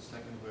 the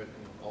second word,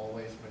 and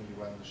always when you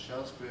run the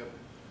shell script,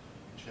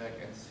 you check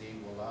and see,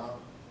 voila,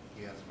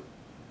 he has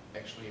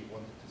actually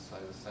wanted to say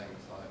the same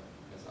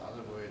as the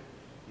other word.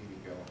 Here we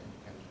go, and you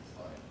can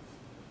decide.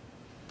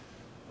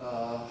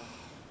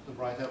 The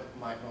writer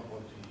might not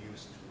want to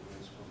use two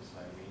words for the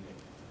same meaning,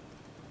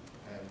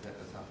 and that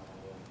is a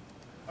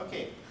whole.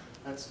 Okay,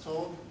 let's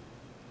talk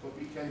what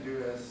we can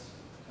do as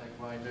tag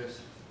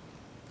writers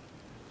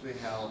to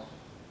help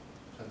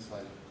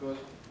translate it, because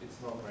it's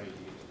not very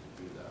easy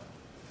to do that.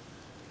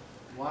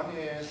 One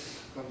is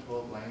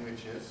controlled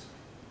languages.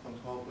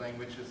 Controlled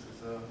languages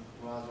is a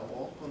rather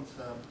old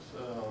concept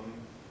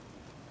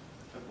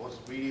that was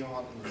really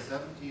hot in the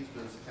 70s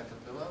with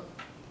Caterpillar.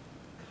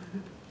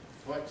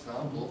 For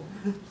example,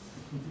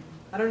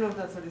 I don't know if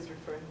that's what he's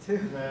referring to.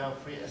 no,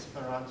 free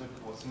Esperanto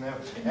course. No,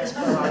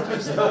 Esperanto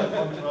is not a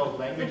controlled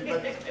language,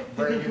 but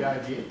very good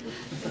idea.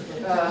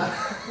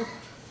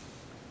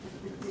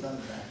 It's not a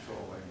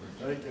natural language.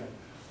 Very good.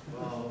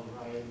 Well,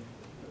 Ryan,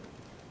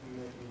 you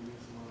make me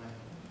lose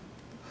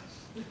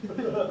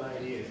my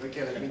ideas.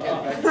 Okay, let me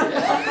get back to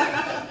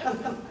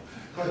that.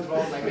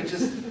 Controlled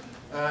languages. In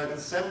the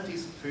 70s, the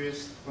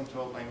first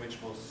controlled language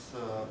was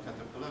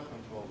Caterpillar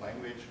controlled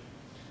language.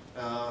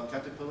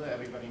 Caterpillar,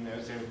 everybody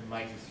knows, they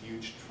make these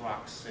huge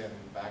trucks and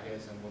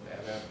baggers and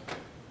whatever,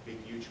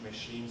 big huge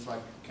machines,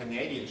 like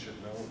Canadians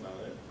should know about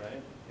it,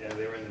 right? Yeah,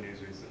 they were in the news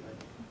recently.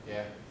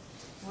 Yeah.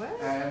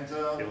 What? And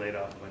They laid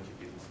off a bunch of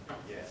people.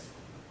 yeah.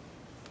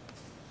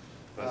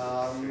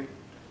 But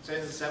So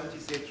in the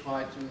 70s they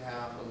tried to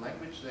have a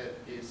language that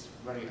is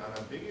very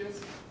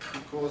unambiguous,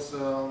 because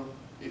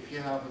if you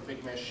have a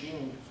big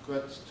machine, you've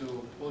got to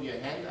pull your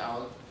hand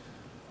out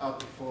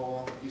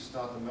before you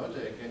start the motor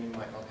again, you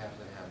might not have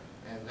the hand.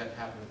 And that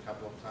happened a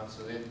couple of times,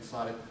 so they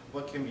decided,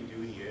 what can we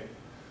do here?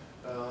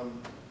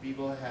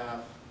 People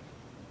have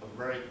a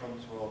very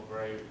controlled,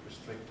 very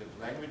restricted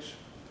language,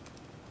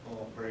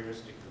 or very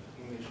restricted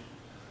English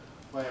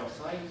way of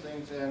saying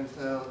things, and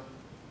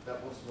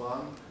that was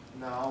one.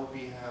 Now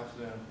we have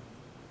the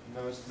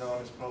most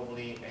known is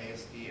probably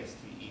ASD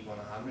STE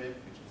 100,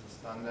 which is a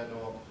standard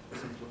or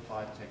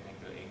simplified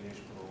technical English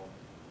for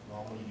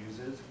normal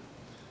users.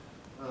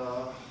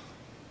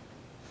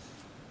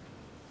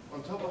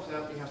 On top of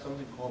that, we have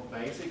something called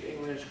basic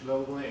English,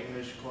 global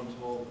English,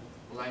 control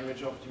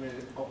language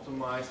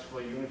optimized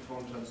for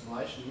uniform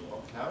translation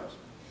or cloud,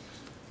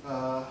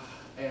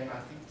 and I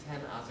think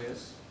 10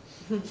 others.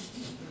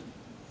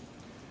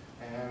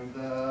 And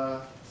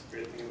it's a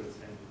great thing about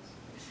standards.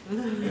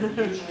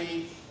 It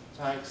usually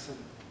takes a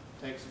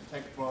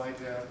tech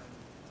writer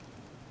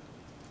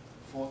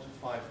 4 to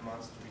 5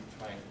 months to be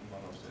trained in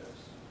one of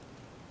those.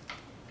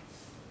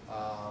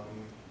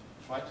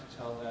 Try to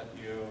tell that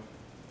your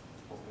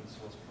open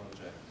source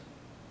project.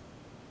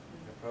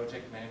 The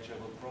project manager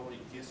will probably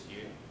kiss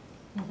you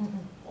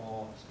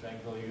or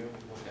strangle you,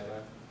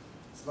 whatever.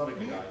 It's not a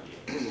good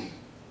idea.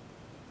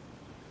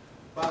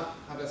 But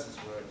how does this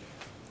work?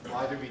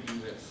 Why do we do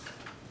this?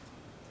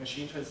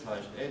 Machine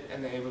translation. It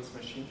enables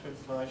machine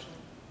translation.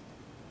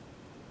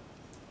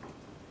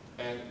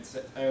 And it's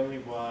the only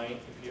way,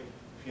 if you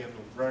have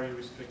a very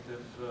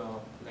restrictive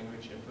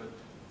language input,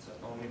 it's the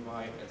only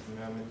way at the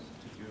moment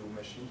to do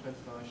machine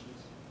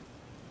translations.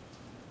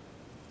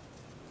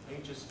 Are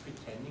you just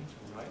pretending to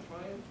write,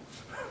 Ryan?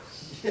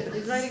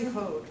 He's writing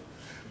code.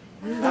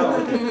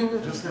 Oh,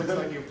 okay. Just looks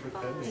like you're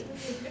pretending.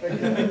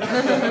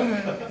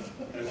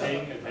 I'm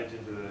paying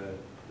attention to the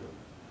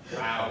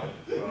Wow.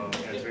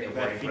 answering a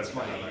That boring fits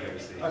question my on ear.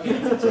 IRC. Okay,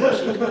 so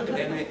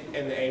machine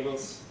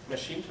enables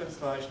machine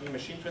translation.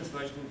 Machine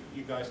translation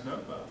you guys know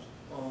about?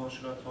 Or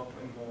should I talk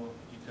in more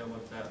detail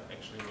what that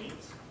actually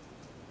means?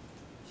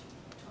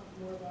 Talk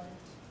more about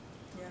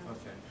it. Yeah.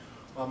 Okay.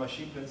 Well,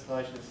 machine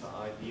translation is the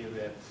idea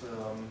that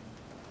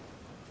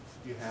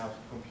you have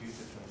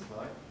computer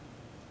translate.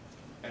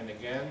 And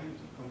again,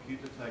 the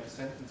computer takes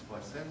sentence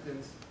by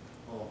sentence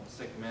or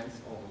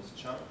segments all those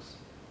chunks,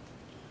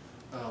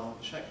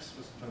 checks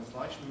with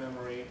translation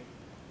memory,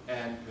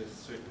 and with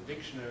certain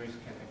dictionaries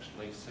can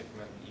actually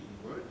segment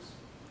even words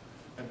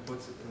and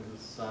puts it in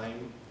the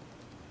same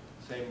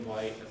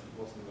way as it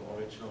was in the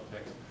original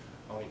text,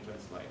 only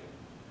translated.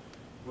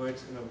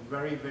 Words in a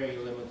very, very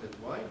limited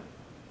way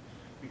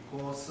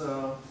because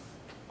of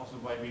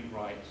the way we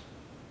write.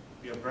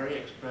 We are very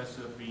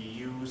expressive, we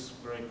use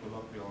very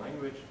colloquial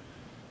language,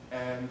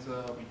 and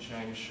we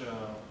change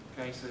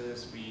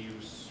cases, we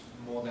use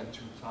more than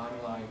 2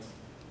 timelines.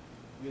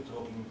 We're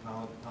talking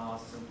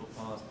past, simple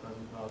past,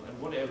 present past, and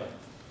whatever,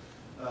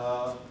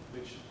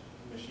 which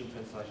machine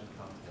translation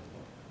can't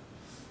handle.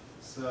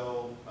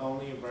 So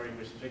only a very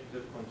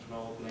restrictive,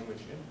 controlled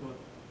language input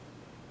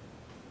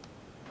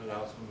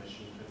allows for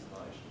machine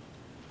translation.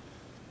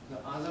 The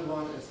other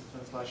one is the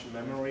translation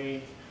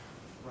memory.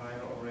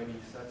 Ryan already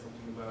said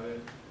something about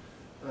it.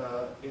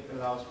 It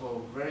allows for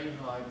a very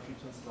high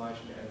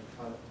pre-translation and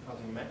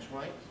fuzzy match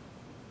rate.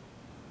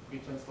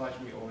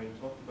 Pre-translation we already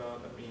talked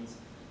about. That means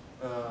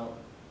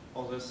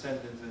all those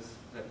sentences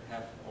that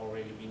have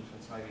already been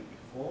translated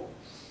before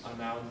are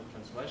now in the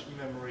translation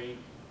memory,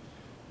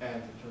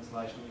 and the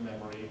translation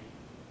memory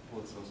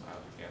pulls those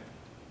out again.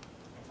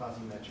 And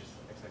fuzzy match is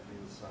exactly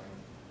the same.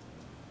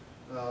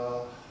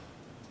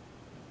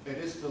 It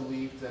is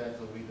believed that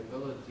the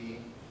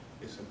readability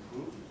is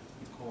improved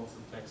because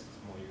the text is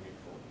more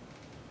uniform.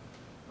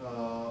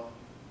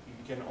 You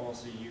can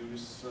also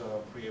use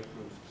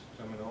pre-approved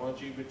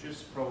terminology, which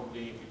is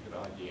probably a good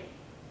idea.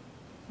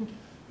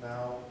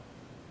 Now,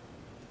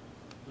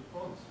 the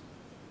cons.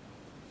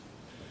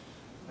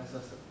 As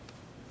I said,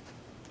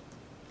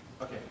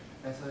 okay.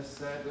 As I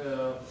said,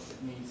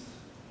 it needs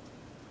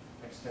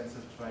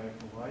extensive training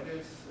for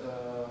writers.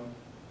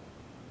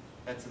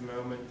 At the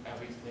moment,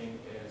 everything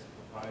is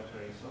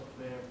proprietary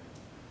software,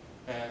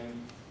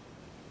 and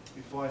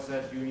before I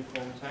said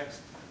uniform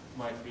text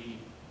might be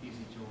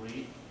easy to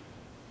read.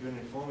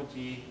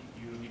 Uniformity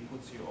usually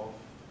puts you off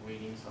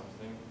reading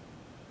something.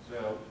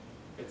 So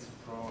it's a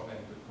pro and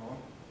a con.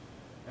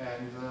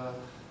 And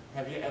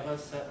have you ever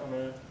sit on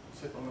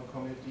a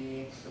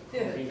committee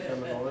approving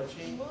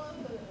terminology?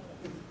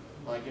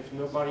 Like if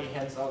nobody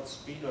hands out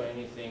speed or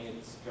anything,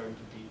 it's going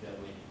to be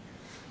deadly.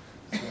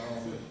 So,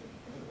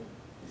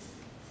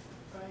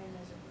 Brian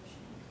has a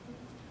question.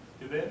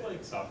 Do they have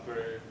like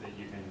software that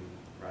you can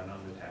run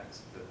on the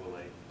text that will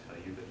like tell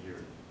you that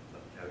you're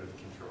like, out of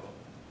control?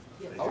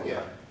 Yes. That oh you're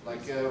yeah, not-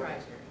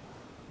 like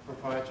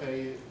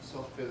proprietary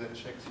software that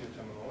checks your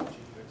terminology,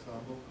 for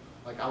example.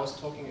 Like I was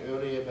talking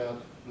earlier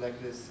about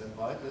blacklists and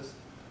whitelists.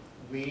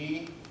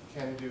 We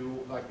can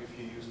do, like if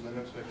you use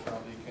Linux, for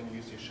example, you can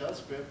use your shell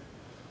script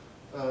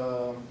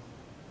to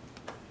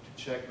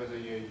check whether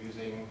you're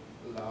using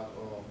allowed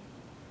or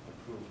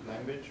approved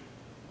language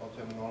or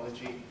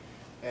terminology.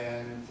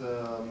 And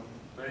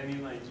But I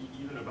mean, like,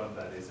 even above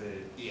that, is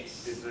it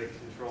yes, is the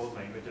controlled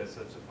language at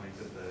such a point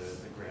that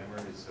the grammar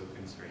is so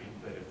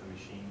constrained that if the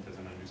machine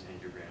doesn't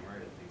understand your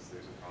grammar, it thinks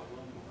there's a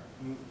problem?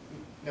 Or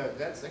no,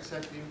 that's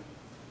exactly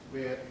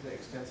where the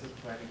extensive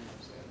training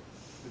comes in.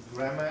 The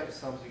grammar is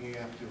something you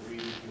have to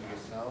read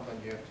yourself,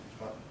 and you have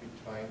to be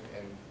trained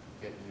and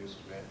get used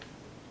to it.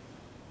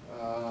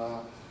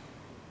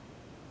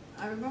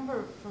 I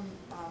remember from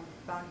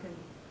back in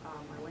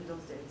my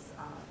Windows days,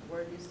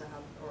 Word used to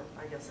have, or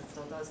I guess it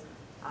still does,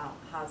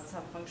 has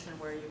some function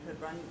where you could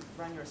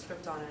run your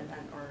script on it,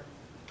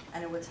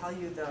 and it would tell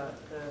you the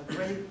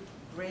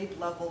grade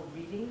level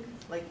reading,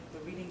 like the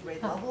reading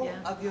grade level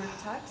of your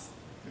text.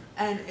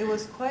 And it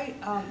was quite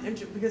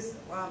because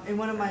in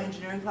one of my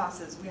engineering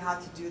classes we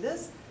had to do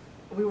this.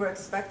 We were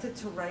expected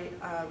to write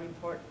a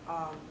report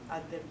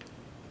at the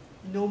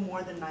no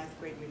more than 9th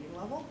grade reading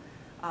level.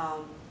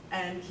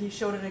 And he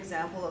showed an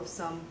example of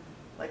some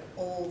like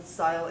old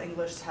style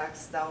English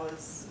text that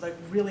was like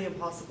really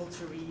impossible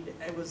to read.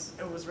 It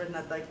was written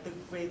at like the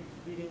grade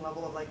reading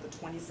level of like the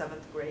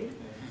 27th grade.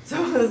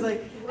 So it was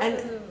like,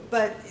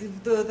 but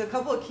the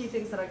couple of key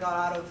things that I got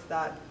out of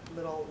that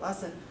little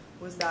lesson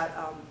was that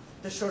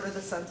the shorter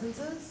the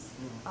sentences,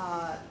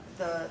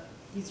 the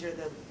easier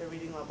the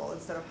reading level,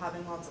 instead of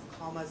having lots of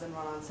commas and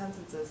run-on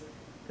sentences,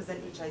 because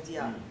then each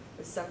idea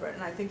is separate.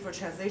 And I think for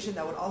translation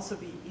that would also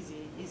be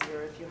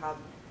easier if you have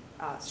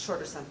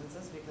shorter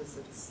sentences, because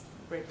it's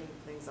breaking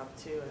things up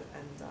too,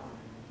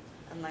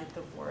 and length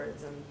of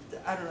words, and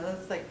I don't know,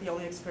 that's like the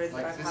only experience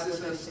that I've had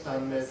with This is a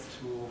anything like standard this.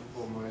 tool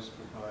for most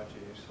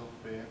proprietary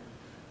software,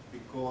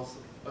 because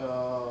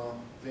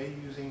they're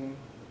using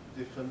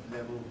different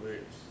level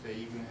words. They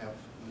even have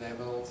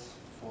levels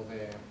for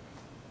their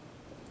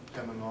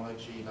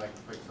terminology, like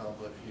for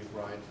example, if you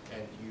write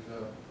end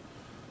user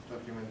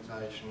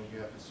documentation, you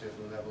have a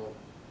certain level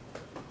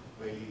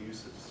where you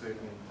use a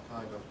certain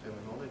kind of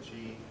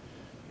terminology.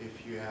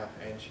 If you have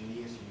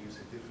engineers, you use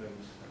a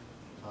different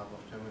type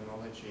of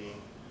terminology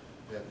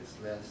that is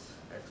less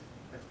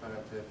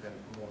explanative and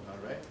more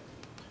direct.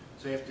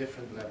 So you have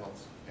different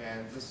levels,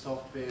 and this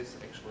software is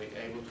actually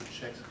able to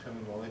check the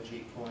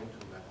terminology according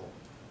to level.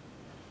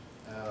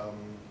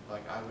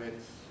 Like I read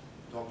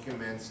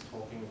documents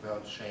talking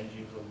about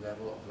changing the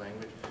level of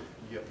language.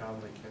 You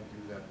apparently can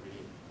do that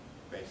really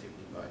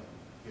basically by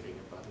hitting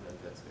a button, and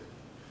that's it.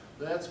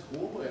 So that's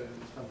cool and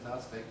it's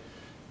fantastic.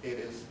 It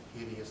is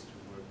hideous to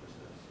work with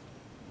this.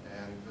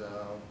 And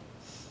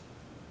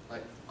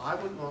like I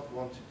would not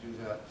want to do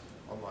that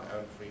on my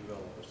own free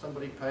will. If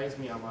somebody pays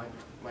me, I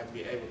might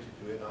be able to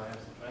do it. I have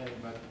the training,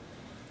 but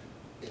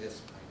it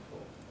is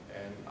painful.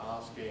 And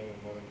asking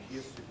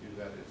volunteers to do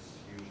that is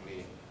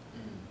usually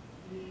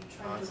You're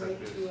trying to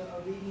write to a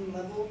reading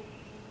level,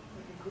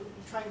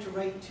 like trying to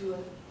write to a,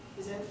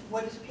 is that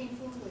what is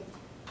painful? Like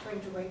trying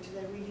to write to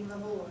that reading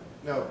level, or?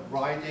 no,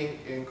 writing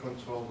in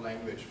controlled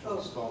language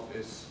full stop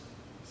is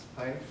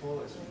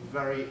painful. It's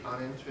very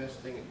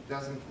uninteresting. It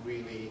doesn't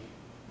really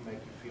make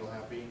you feel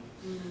happy.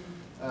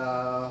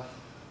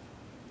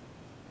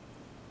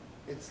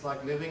 It's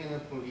like living in a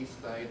police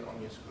state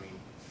on your screen.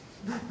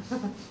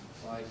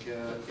 Like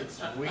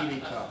it's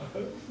really tough.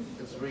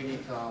 It's really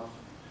tough.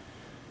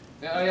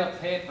 There are your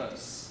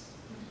papers.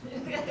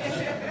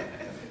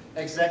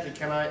 Exactly.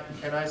 Can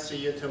I see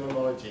your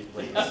terminology,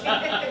 please?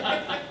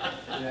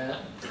 Yeah.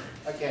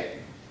 Okay.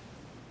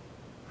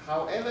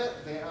 However,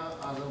 there are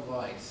other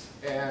ways,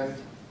 and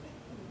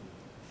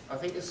I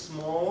think a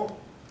small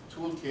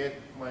toolkit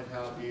might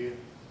help you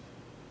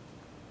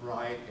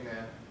write in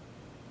a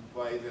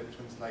way that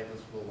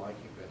translators will like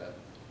you better.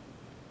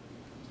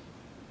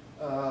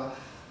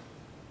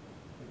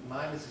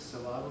 Mine is a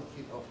survival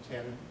kit of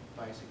 10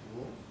 basic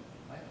rules,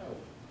 I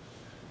hope.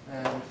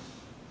 And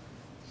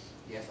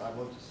yes, I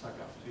want to suck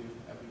up to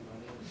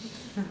everybody.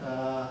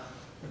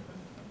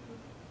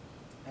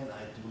 And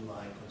I do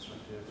like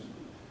constructive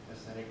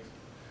aesthetics.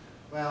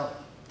 Well,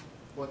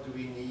 what do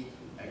we need?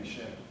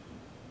 Action.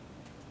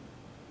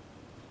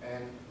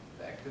 And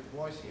the active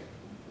voice here.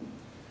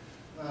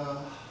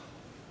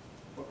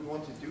 What we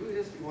want to do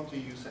is we want to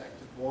use the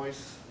active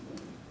voice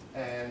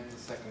and the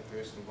second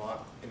person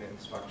in an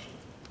instruction.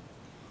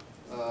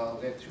 There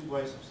are two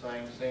ways of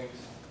saying things.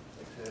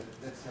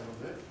 Let's have a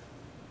look.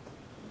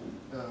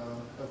 A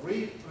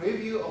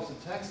review of the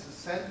text is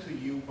sent to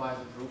you by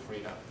the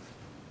proofreader.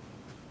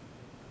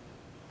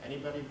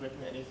 Anybody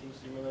written anything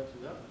similar to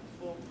that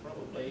before?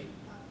 Probably.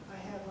 I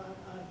have a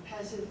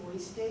passive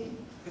voice day.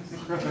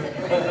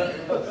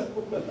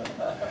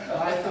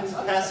 I think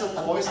passive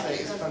voice day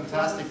is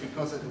fantastic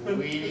because it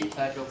really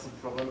tackles the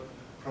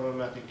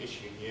problematic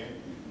issue here.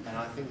 And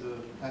I think the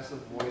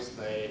passive voice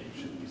day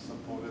should be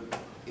supported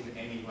in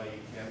any way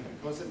you can,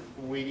 because it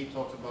really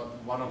talks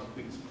about one of the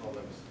biggest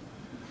problems.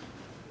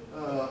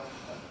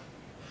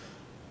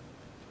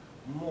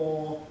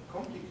 More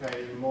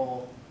complicated,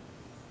 more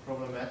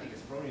problematic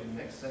is probably the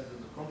next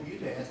sentence. The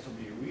computer has to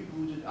be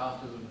rebooted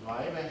after the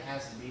driver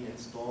has been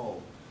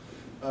installed.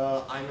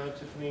 I know,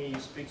 Tiffany, you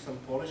speak some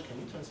Polish. Can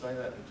you translate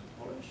that into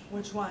Polish?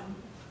 Which one?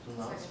 The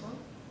last one?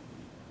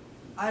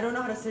 I don't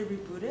know how to say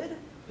rebooted,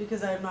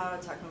 because I'm not a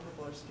technical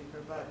Polish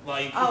speaker, but...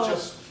 Well, you could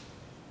just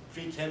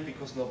treat him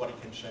because nobody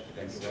can check it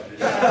anyway.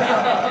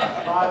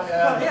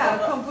 But, yeah,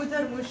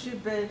 komputer musi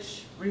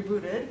być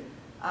rebooted,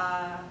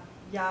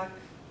 jak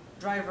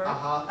driver.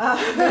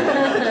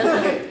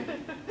 Okay.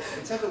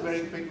 Let's have a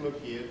very quick look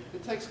here.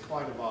 It takes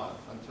quite a while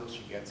until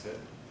she gets it.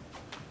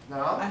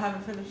 Now, I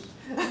haven't finished.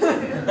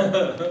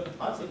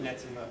 I think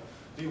that's enough.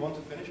 Do you want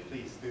to finish?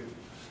 Please do.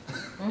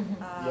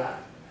 Yeah.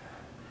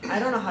 I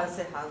don't know how to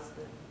say has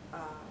been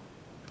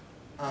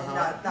in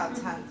that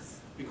tense.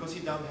 Because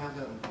you don't have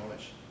that in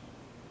Polish.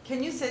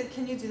 Can you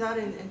do that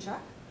in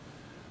Czech?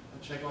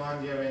 Czech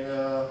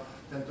Anglian,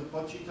 tento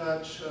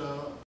počítač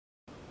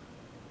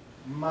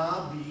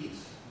má být.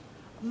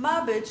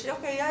 Ma być,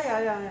 okay,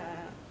 yeah.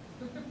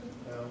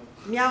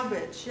 Miał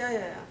być,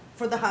 yeah.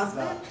 For the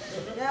husband?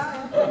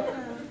 Yeah.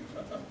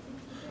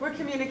 We're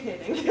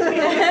communicating.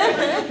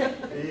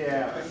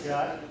 Yeah,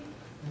 okay.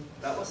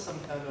 That was some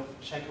kind of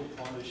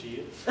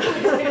Czechopology.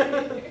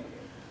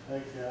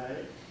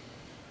 Okay.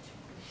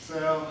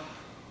 So,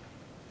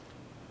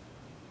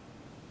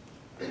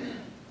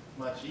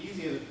 much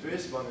easier. The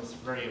first one is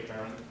very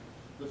apparent.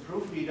 The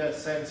proofreader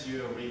sends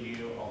you a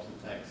review of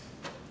the text.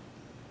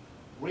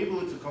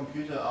 Reboot the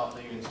computer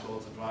after you install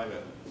the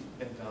driver.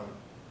 And done.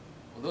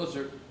 Well,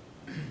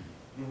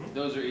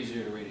 those are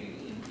easier to read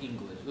in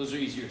English. Those are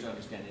easier to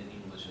understand in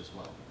English as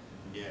well.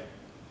 Yeah.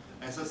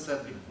 As I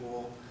said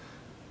before,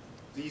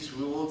 these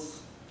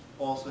rules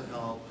also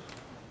help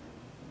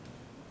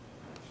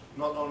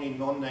not only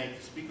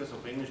non-native speakers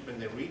of English when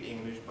they read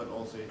English, but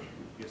also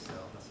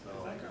yourself as Is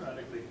well. that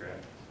grammatically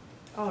correct?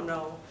 Oh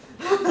no.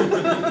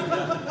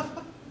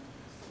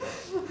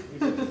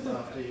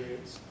 After you.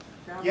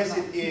 Yes,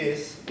 it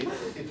is.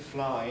 It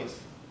flies.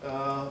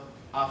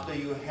 After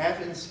you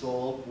have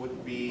installed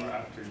would be Or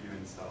after you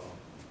install?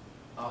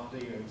 after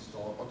you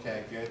install.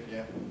 Okay, good.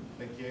 Yeah,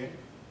 thank you.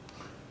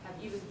 Have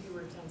even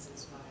fewer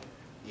tenses by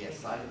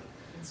Yes,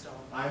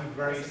 install. I'm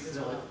very As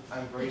sorry. well.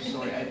 I'm very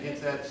sorry. I did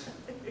that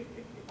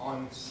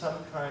on some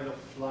kind of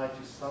fly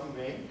to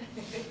somewhere.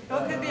 It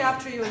could be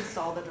after you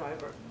install the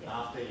driver.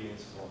 After you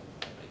install.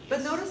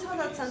 But notice how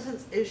that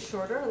sentence is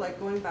shorter, like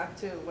going back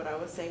to what I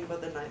was saying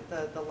about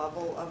the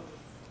level of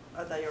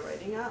that you're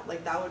writing at,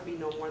 like that would be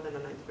no more than a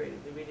ninth grade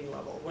reading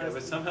level. Yeah, Whereas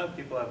but somehow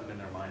people have it in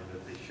their mind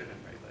that they shouldn't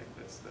write like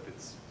this, that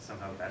it's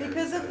somehow better.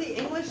 because of to- the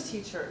English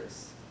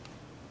teachers,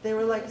 they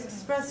were like,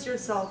 express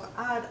yourself,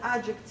 add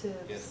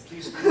adjectives. Yes,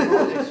 please do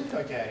not.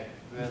 Okay.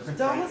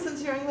 Don't listen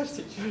to your English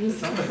teachers.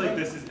 It's almost like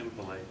this is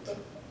impolite.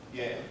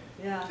 Yeah.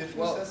 Yeah.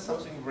 Tiffany says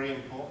something very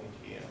important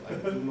here.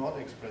 Like, do not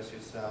express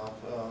yourself.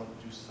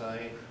 To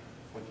say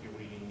what you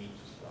really need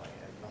to say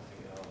and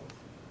nothing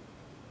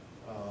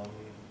else.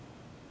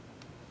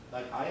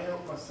 Like I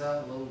help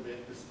myself a little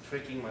bit with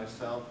tricking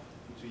myself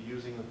into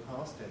using the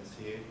past tense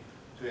here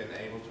to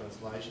enable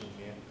translation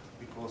here,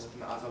 because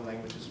in other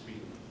languages we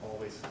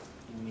always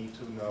need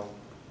to know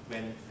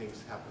when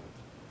things happen.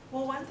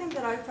 Well, one thing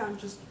that I found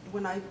just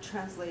when I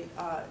translate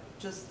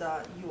just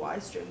UI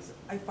strings,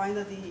 I find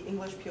that the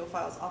English PO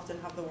files often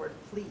have the word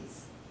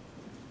please.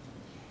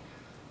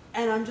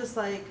 And I'm just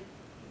like,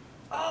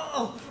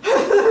 oh,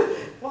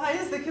 why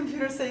is the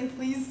computer saying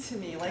please to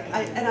me? Like,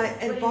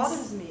 it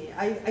bothers me.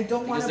 I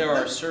don't want Because to there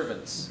are put,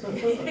 servants. no,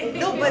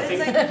 but it's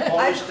like,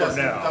 Polish I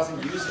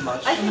doesn't use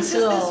much. think just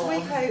Until-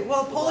 this week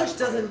Polish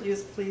doesn't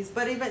use please,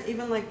 but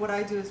even like what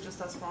I do is just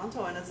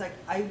Esperanto, and it's like,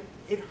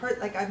 it hurt,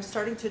 like I'm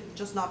starting to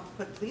just not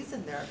put please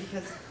in there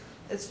because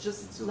it's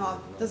just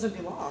doesn't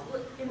belong.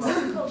 Well, in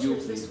some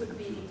cultures, this would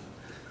be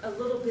a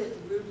little bit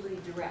rudely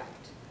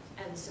direct,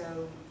 and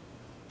so,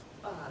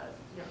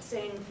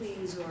 saying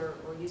please or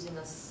using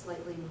a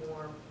slightly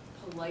more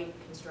polite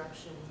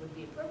construction would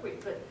be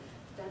appropriate, but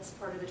that's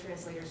part of the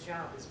translator's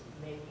job, is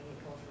making it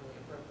culturally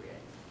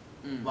appropriate.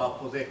 Well,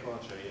 for their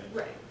culture, yeah.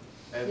 Right.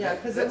 And Yeah,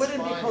 that- because it that's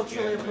wouldn't be fine,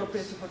 culturally yeah,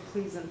 appropriate it's- to put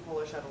please in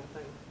Polish, I don't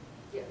think.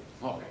 Yeah.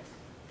 Oh, Right.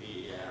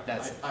 Yeah.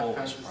 That's I a found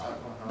Polish this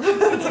problem. out.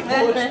 It's a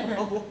Polish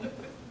problem.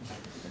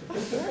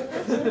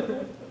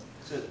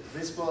 So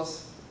this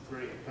was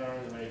very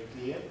apparent and very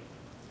clear.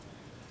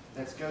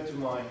 Let's go to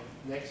my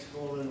next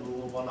golden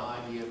rule, one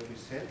idea per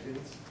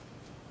sentence.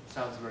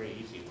 Sounds very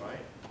easy, right?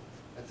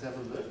 Let's have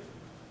a look.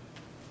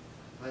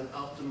 When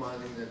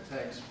optimizing the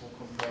text for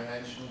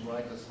comprehension,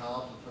 writers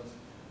help.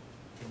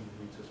 Can you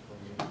read this for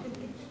me?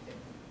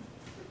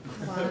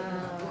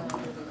 Wow.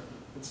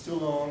 It's too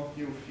long,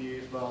 you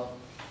refuse, well.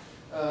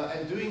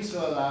 And doing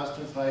so allows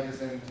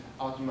translators and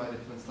automated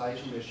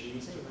translation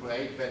machines to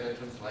create better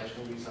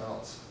translation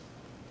results.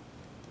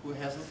 Who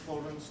hasn't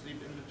fallen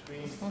asleep in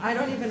between? I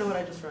don't even know what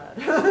I just read.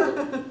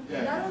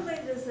 Yeah. Not only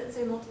does it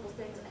say multiple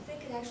things, I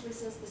think it actually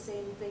says the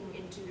same thing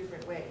in two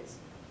different ways.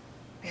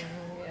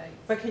 Yeah.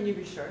 But can you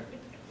be sure?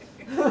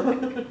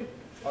 I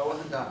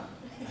wasn't done.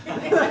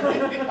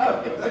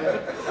 Oh,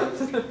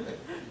 okay.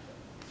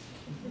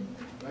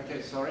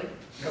 Okay, sorry.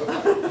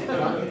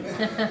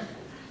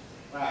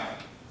 Wow.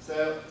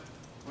 So,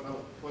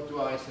 what do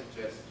I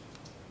suggest?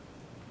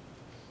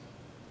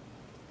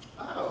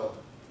 Oh,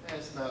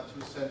 there's now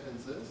two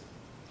sentences.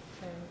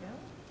 There we go.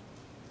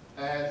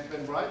 And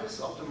when writers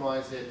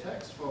optimize their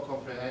text for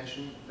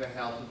comprehension, they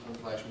help the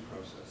translation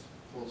process.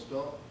 Full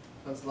stop.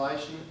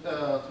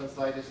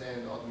 Translators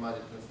and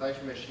automated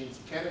translation machines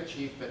can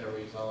achieve better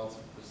results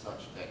with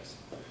such text.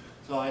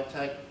 So I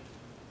take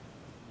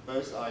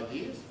both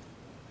ideas,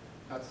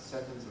 cut a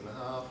sentence in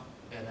half,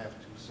 and have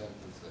two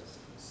sentences.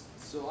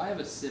 So I have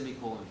a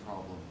semicolon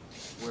problem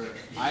where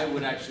I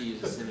would actually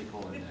use a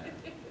semicolon there.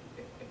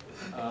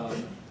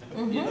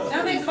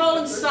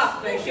 Semicolons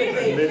suck, they should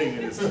be. Admitting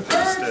it is the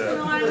first step.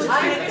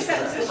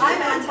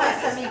 I'm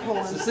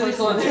anti-semicolons. So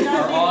semicolons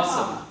are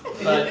awesome,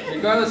 but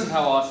regardless of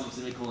how awesome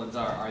semicolons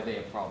are they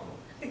a problem?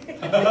 They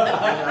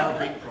are a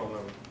big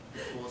problem,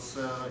 because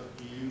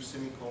you use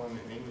semicolon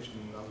in English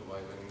in another way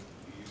than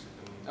you use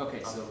it in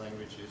Okay, other so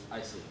languages.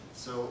 I see.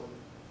 So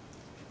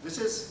this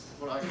is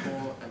what I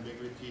call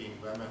ambiguity in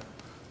grammar.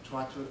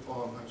 try to,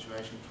 or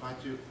punctuation, try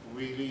to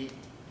really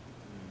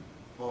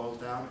boil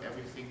down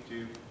everything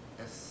to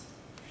as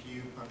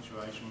few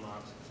punctuation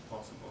marks as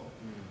possible.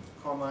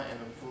 Comma and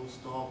a full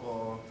stop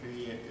or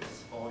period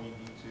is all you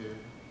need to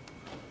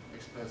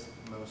express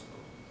most of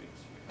the things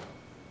you have.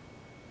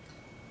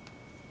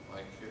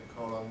 Like a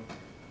colon,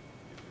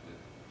 if you did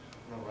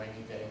on a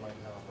rainy day might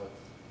have, but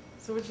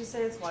So would you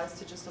say it's wise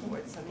to just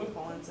avoid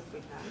semicolons if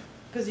we can?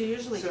 Because you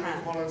usually can.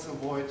 semicolons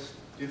avoid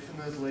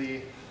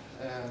definitely,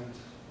 and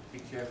be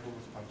careful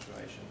with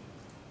punctuation.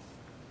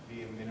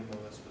 Be a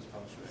minimalist with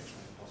punctuation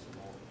if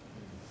possible.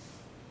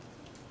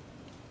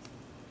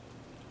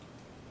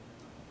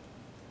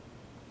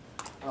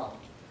 Well,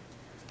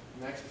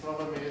 next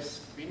problem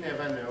is we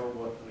never know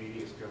what really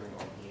is going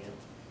on here.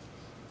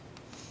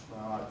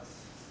 But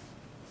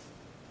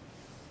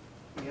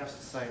we have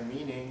the same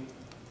meaning.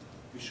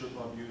 We should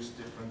not use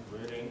different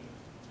wording.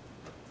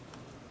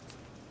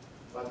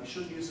 But we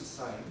should use the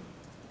same.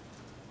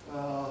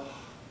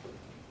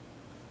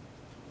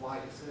 Why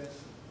is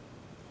this?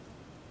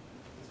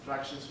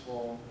 Instructions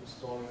for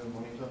installing a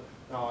monitor.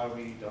 Now I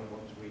really don't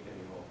want to read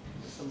anymore.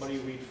 Can somebody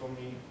read for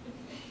me?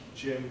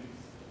 Jim.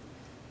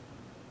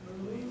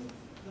 Remove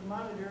the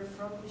monitor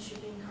from the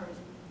shipping carton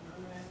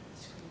and unwrap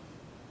the screen.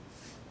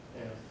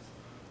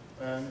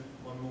 Yeah. And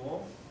one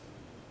more.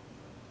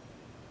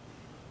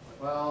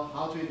 Well,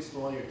 how to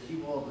install your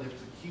keyboard, lift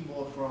the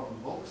keyboard from the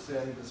box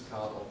and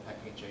discard all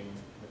packaging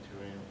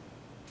material.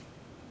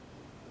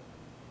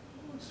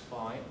 Looks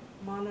fine.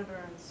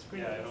 Monitor and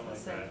screen Yeah, I is don't the like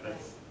same that. thing.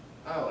 That's,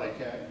 Oh, like,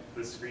 okay.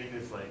 the screen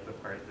is like the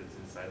part that's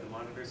inside the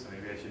monitor, so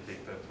maybe I should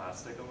take the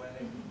plastic away.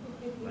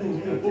 Like, you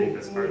know, take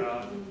this part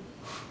off.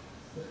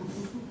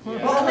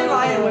 Yeah. Well, only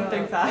Ryan would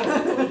think that.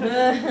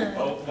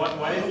 Well,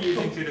 why is he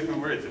using two different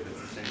words if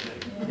it's the same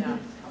thing? Yeah.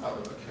 Oh,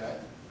 okay.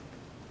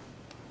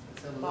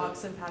 Let's have a look.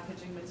 Box and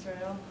packaging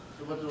material.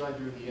 So what do I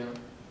do here?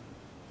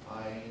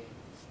 I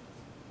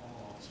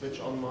switch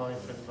on my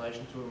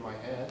translation tool in my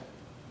head,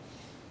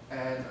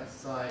 and I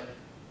say,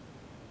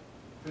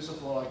 first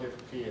of all, I give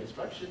clear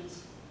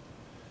instructions,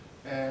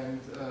 and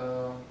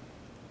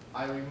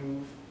I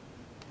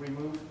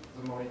remove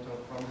the monitor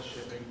from the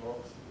shipping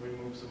box,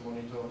 remove the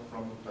monitor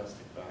from the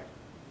plastic bag.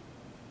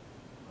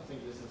 I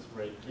think this is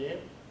very clear.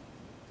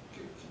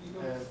 Can you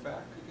go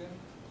back again?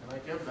 Can I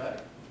go back?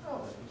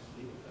 Oh, let me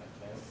see what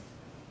I can.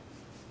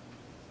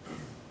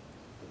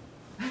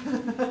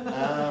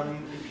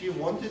 If you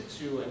wanted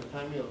to and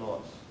pay me a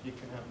lot, you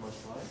can have my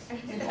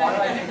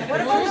slide.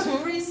 What about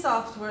free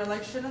software?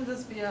 Like, shouldn't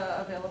this be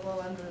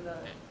available under the?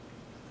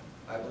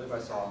 I believe I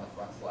saw on the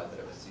front slide that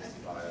it was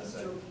CC BY, He's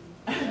so.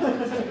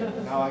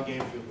 joking. Now I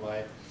gave you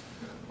light.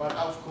 But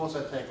of course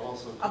I take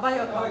also. I'll buy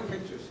you a I copy. like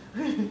pictures.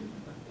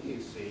 You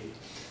see.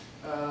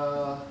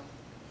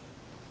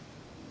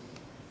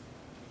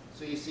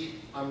 So you see,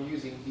 I'm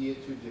using here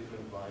two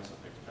different ways of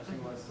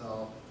expressing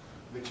myself,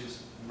 which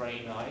is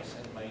very nice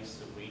and makes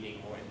the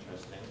reading more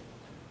interesting,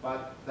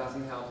 but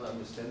doesn't help the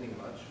understanding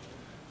much.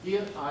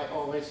 Here I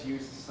always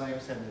use the same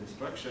sentence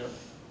structure,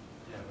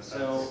 Yeah, but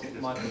so that's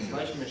my just-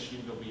 translation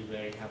machine will be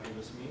very happy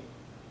with me.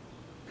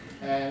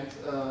 And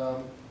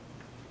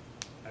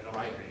I don't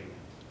right. agree.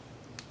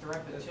 The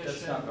That's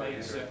repetition not right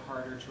makes either. it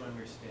harder to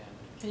understand.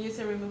 Can you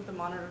say remove the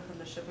monitor from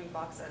the shipping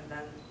box and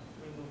then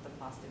remove the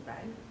plastic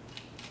bag?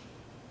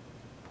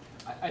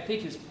 I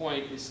think his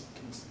point is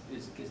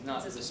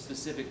not It's a the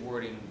specific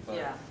wording, but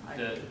Yeah, I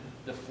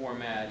the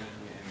formatting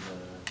and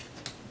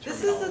the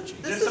This is a- terminology.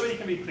 this Just so we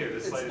can be clear,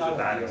 this It's slide is not a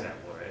bad ideal.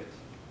 example,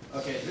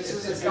 right? okay, this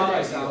It's is a not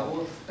good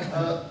ideal.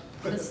 example.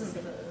 This is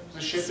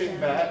The shipping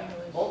bag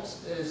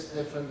box is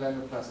different than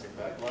the plastic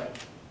bag, right?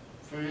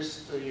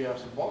 First, you have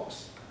the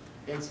box.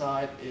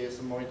 Inside is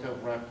a monitor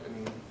wrapped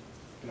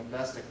in a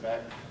plastic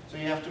bag. So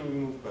you have to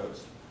remove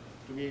both.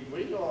 Do we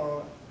agree,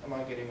 or am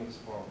I getting this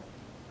wrong?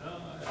 No,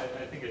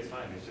 I think it's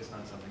fine, it's just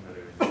not something that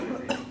I would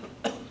enjoy reading.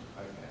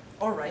 Okay.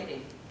 Or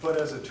writing.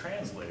 But as a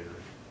translator,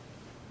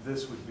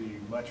 this would be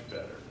much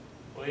better.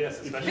 Well, yes,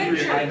 If especially if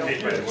you're getting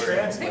paid by the word.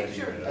 translating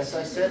Picture. As this,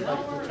 I said,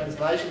 like the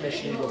translation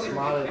machine will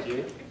smile at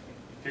you.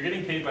 If you're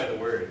getting paid by the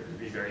word, you'd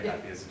be very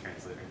happy as a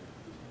translator.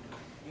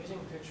 Using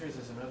pictures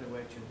is another way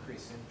to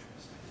increase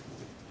interest.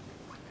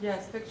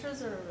 Yes,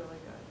 pictures are really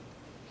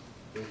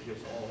good.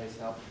 Pictures always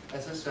help.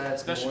 As I said,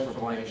 Especially more for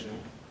blind information.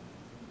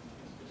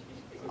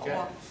 Okay.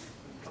 Oh,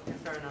 okay,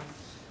 fair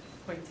enough.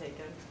 Point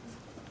taken.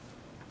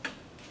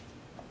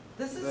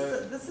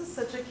 This is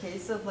such a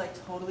case of like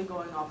totally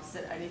going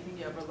opposite anything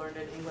you ever learned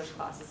in English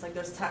classes. Like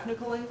there's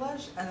technical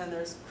English and then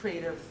there's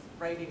creative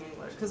writing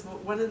English. Because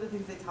one of the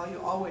things they tell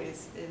you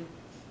always in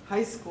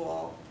high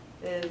school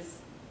is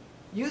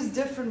use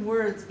different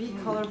words, be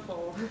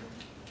colorful.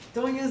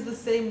 Don't use the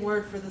same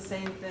word for the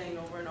same thing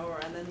over and over.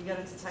 And then you get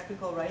into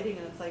technical writing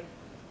and it's like,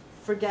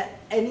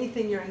 forget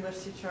anything your English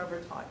teacher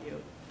ever taught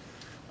you.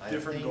 I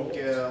Different think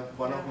goals.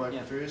 one of my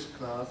Yeah. first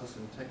classes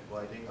in tech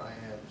writing, I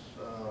had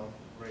a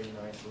very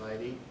nice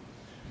lady.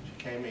 She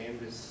came in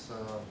with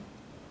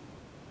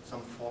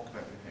some Faulkner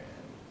in her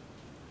hand.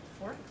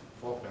 Fork?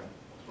 Faulkner.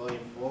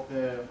 William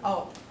Faulkner,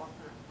 Oh,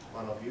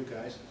 one of you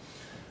guys.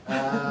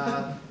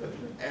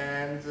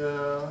 And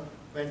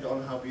went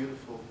on how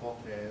beautiful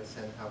Faulkner is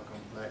and how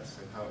complex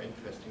and how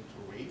interesting to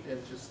read,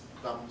 and just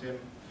dumped him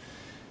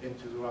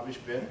into the rubbish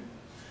bin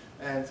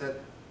and said,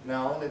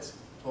 now let's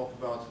talk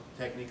about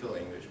technical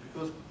English,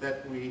 because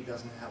that really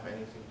doesn't have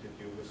anything to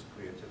do with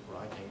creative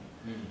writing.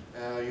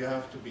 You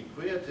have to be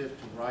creative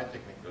to write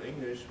technical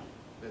English,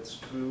 that's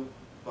true,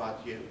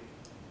 but you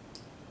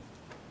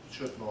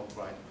should not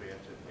write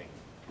creatively.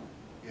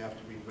 You have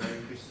to be very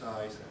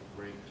precise and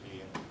very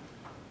clear.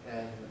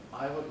 And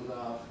I would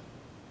love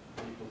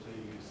people to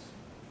use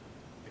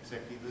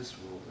exactly this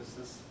rule. This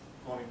is,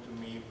 according to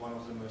me, one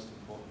of the most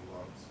important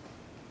ones.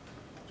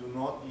 Do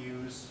not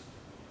use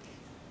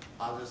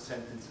other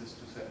sentences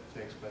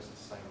to express the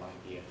same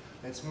idea.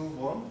 Let's move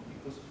on,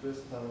 because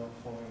first I'm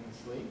falling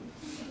asleep.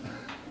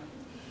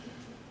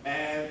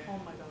 And Oh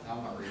my God.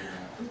 I'm not reading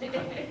that.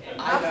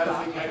 I don't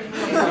think I can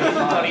get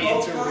anybody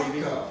into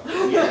reading.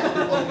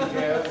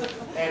 Yeah,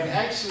 and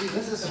actually,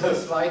 this is the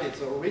slide,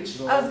 it's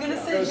original. I was gonna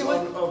say, it goes you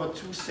would- on over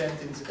two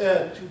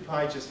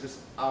pages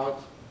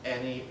without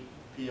any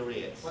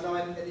periods. Well, no,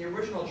 in the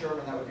original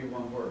German, that would be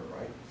one word,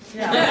 right?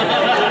 Yeah.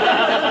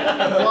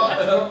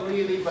 Not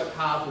really, but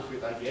half of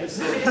it, I guess.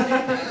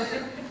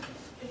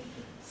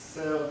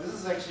 So this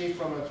is actually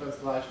from a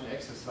translation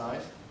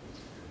exercise.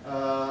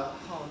 Oh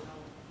no.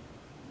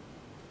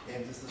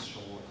 And this is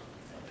short.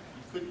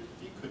 You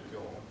could go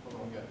on for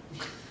longer.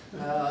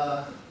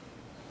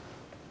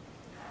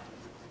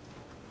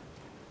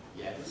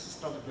 Yeah, this is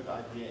not a good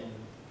idea in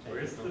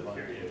Where's the technical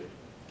writing. period?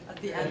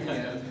 At the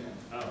end.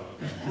 Oh,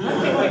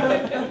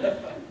 okay.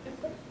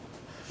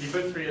 You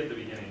put 3 at the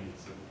beginning,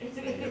 so you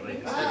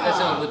like That's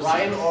how it looks.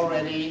 Ryan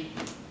already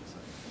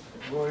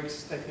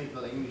works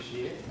technical English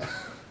here.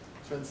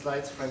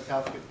 Translates Franz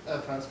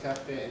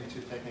Kafka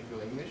into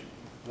technical English.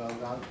 Well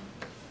done.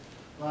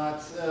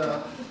 But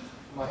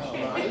much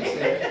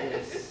nicer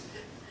is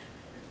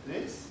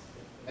this,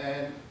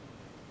 and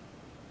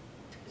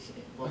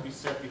what we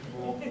said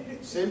before,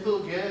 simple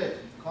good,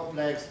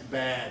 complex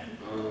bad.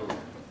 Oh,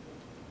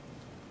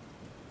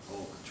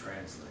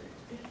 translate.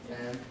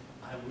 And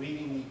I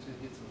really need to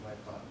hit the right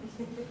button.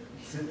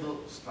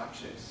 Simple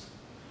structures.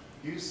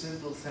 Use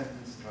simple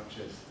sentence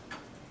structures.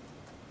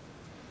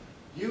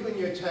 You in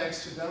your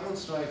text, to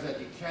demonstrate that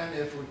you can,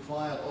 if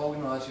required,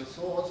 organize your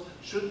thoughts,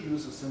 should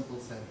use a simple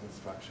sentence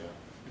structure.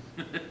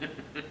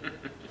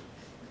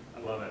 I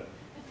love it.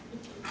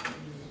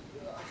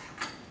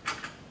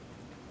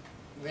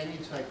 When you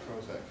take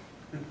Prozac.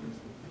 If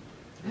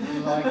you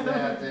like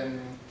that,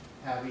 then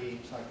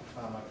heavy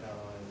psychopharmaca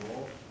and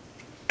more.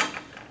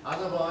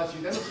 Otherwise,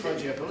 you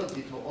demonstrate your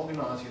ability to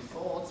organize your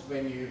thoughts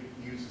when you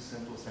use a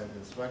simple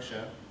sentence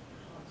structure.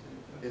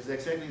 It's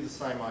exactly the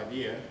same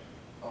idea,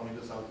 only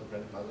without the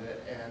bread and butter,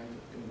 and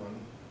in one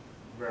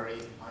very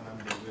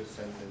unambiguous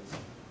sentence.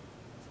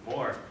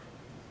 More.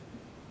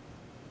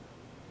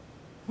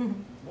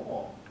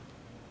 More.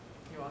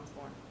 He wants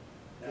more.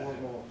 More,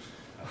 more.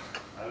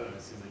 I don't know,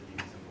 it seems like you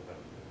can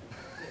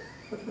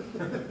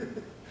simplify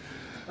it.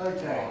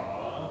 Okay.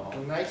 Aww. The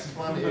next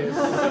one is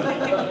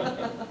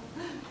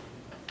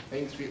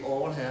things we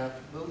all have,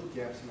 little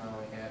gaps in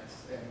our heads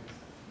and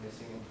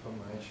missing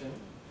information.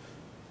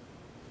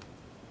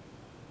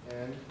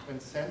 And when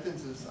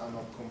sentences are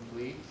not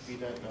complete, we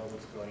don't know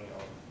what's going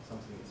on.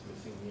 Something is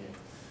missing here.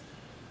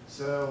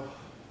 So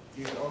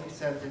use only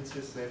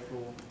sentences,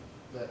 therefore,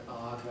 that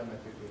are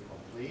grammatically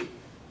complete.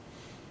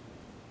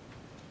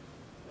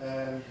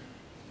 And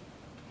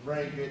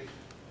very good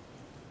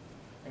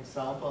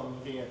example, I'm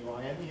looking at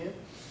Ryan here.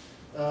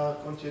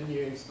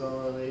 Continue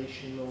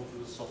installation of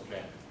the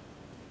software.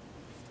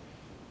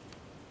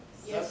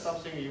 That's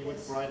something you would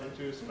write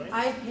into a string?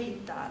 I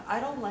hate that. I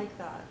don't like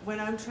that. When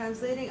I'm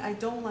translating, I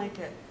don't like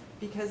it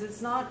because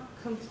it's not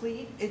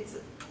complete. It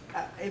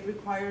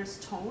requires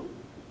tone.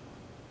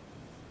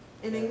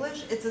 In Yeah.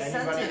 English, it's a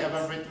Anybody sentence.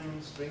 ever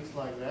written strings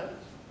like that?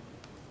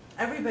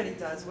 Everybody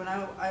does. When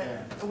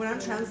when I'm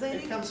It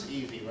translating, comes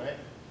easy, right?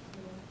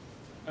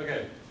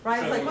 Okay.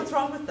 Ryan's so- like, "What's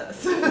wrong with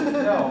this?"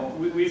 No,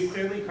 we've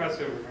clearly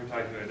crossed over from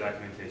talking about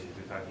documentation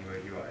to talking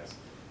about UIs.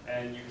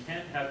 And you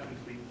can't have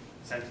complete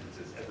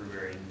sentences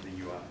everywhere in the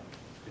UI.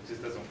 It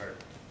just doesn't work.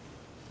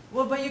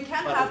 Well, but you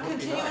can But it have would be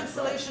continued nice,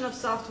 installation of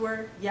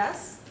software,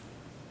 yes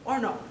or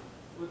no?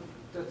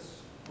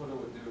 That's what I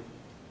would do,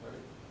 right?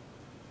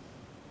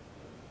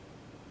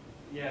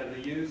 Yeah,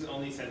 they use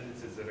only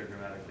sentences that are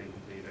grammatically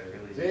complete. I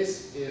really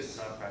This it's is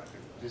not practical.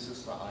 This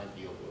is the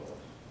ideal world.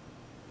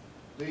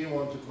 Do you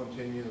want to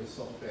continue the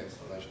software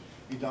installation?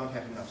 You don't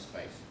have enough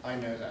space. I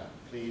know that.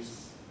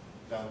 Please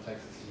don't take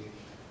it easy.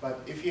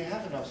 But if you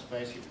have enough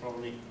space, you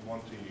probably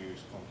want to use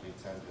complete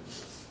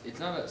sentences. It's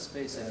not about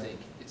space, I Yeah. think.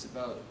 It's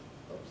about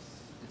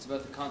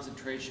the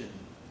concentration.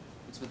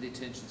 It's about the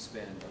attention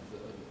span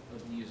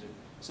of the user.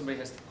 Somebody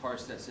has to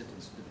parse that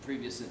sentence, the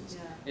previous sentence.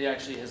 Yeah. It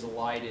actually has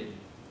elided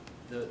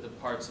the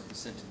parts of the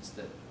sentence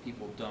that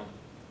people don't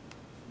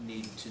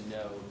need to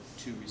know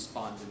to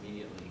respond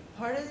immediately.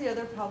 Part of the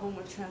other problem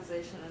with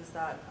translation is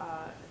that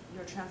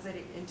you're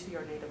translating into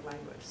your native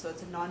language. So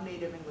it's a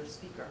non-native English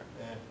speaker.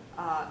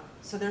 Yeah.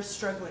 So they're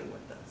struggling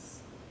with this.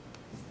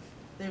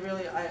 They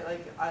really, I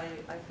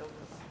feel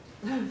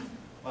for them.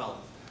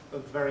 Well, a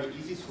very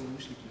easy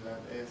solution to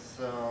that is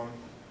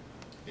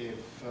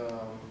if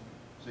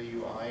the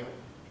UI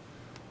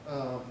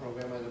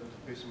programmer, the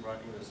person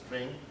writing the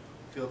string,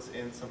 fills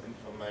in some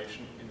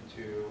information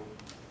into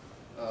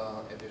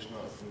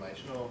additional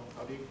information, or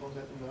how do you call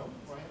that now,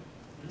 Ryan?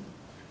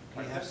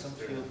 We have some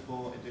field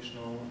for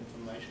additional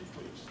information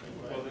for each string,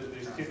 right? Well,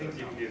 there's two things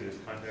you can do. There's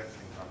context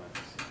and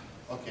comments.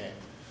 Okay.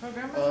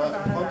 Programmers are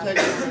bad at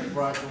Context that. is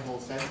write the whole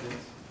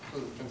sentence, so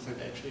the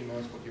translator actually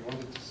knows what you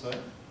wanted to say.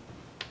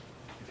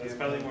 That's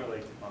probably more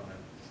like the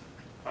comments.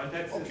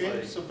 Context Okay, is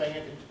like, so bang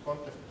it into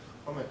context.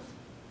 Comments.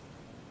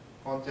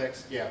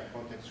 Context, yeah,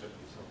 context should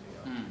be something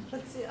else.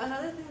 But see,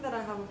 another thing that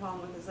I have a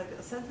problem with is like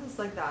a sentence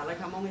like that, like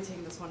I'm only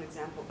taking this one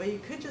example, but you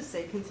could just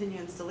say continue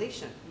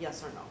installation,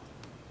 yes or no.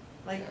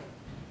 Like,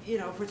 you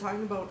know, if we're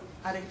talking about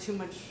adding too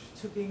much,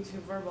 to being too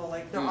verbal,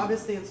 like they're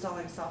obviously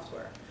installing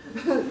software.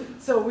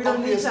 So we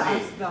don't need to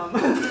ask them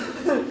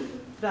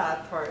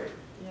that part,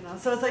 you know.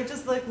 So it's like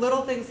just like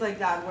little things like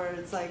that where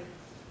it's like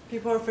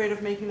people are afraid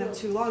of making them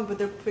too long, but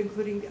they're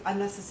including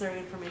unnecessary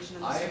information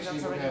in the I string actually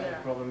that's would already have there.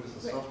 a problem with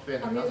the Right. software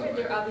in On the other another hand,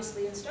 way. they're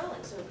obviously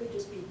installing, so it could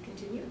just be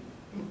continue.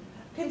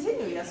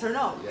 Continue, yes or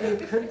no. Yeah. You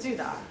could do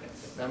that.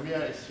 Then we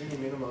are extremely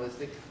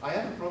minimalistic. I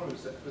have a problem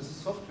with the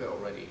software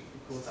already,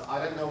 because I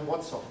don't know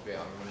what software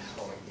I'm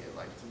installing here.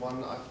 Like the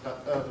one I've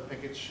done, the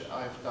package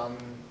I've done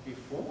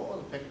before, or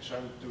the package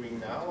I'm doing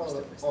now,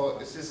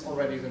 or is this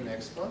already the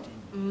next one?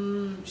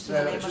 So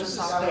the name of the just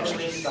software.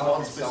 actually Stop not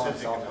installing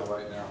specific software enough.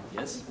 right now.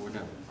 Yes or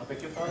no? I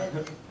beg your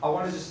pardon? I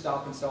want to just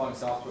stop installing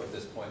software at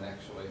this point,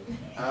 actually.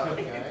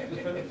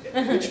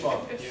 Okay. Which one?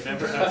 you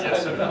never have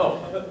yes or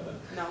no.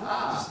 No?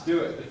 Just do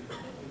it.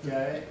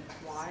 Okay.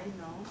 Why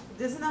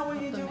no? Isn't that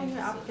what you do when your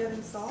app get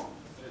installed?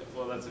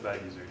 Well, that's a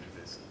bad user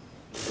interface.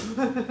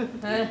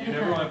 You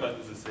never want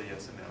buttons that say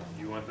yes or no.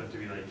 You want them to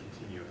be like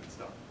continue and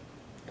stuff.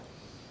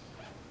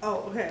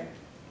 Oh, okay.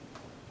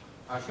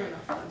 Okay.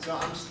 So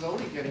I'm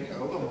slowly getting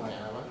over my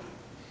hammer.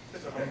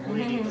 I'm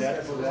really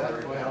glad for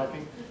that, for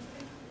helping.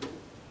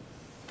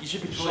 You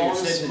should be Sean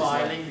is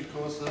smiling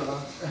because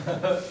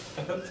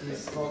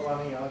he's not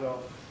running out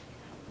of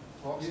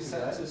talks Your today.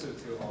 sentences are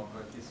too long,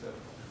 like you said.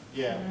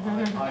 Yeah,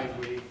 I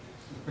agree.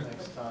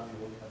 Next time you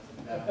will cut them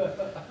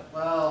down.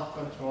 Well,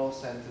 control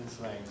sentence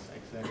length,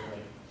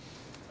 exactly.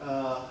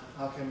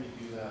 How can we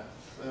do that?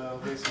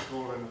 There's a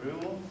golden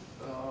rule,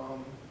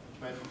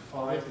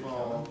 25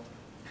 for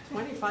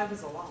 25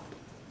 is a lot.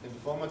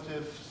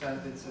 informative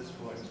sentences,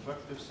 for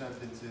instructive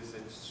sentences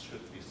it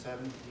should be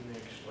 17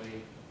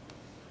 actually.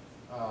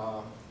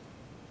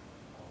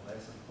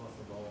 Less if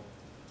possible.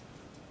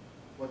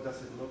 What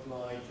does it look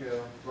like?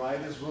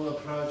 Writers will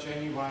approach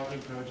any writing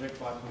project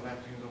by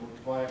collecting the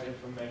required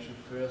information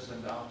first,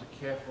 and after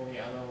carefully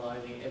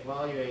analyzing,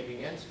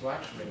 evaluating, and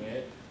structuring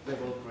it, they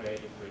will create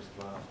a first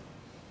draft.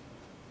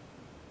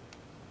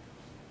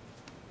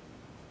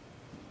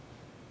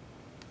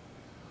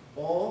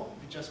 Or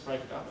we just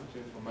break it up into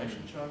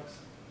information chunks,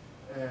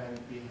 and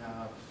we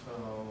have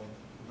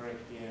very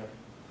clear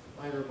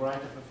either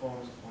writer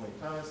performs the following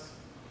tasks.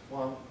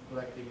 One,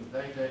 collecting the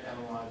data,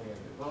 analyzing and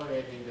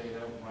evaluating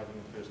data, writing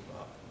the first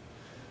draft.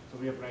 So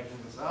we are breaking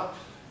this up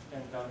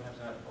and don't have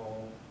that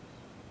all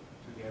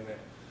together.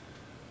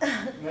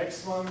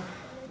 Next one,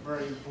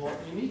 very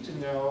important. You need to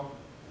know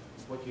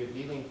what you're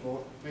dealing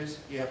with.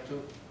 You have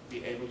to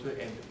be able to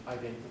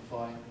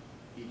identify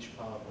each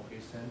part of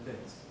your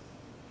sentence.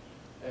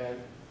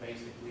 And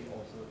basically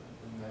also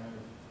the noun.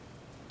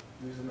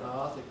 Use an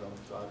article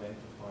to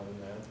identify the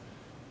noun.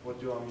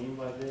 What do I mean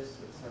by this?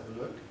 Let's have a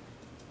look.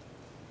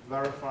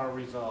 Verify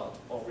result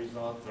or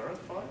result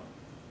verify.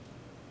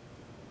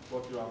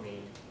 What do I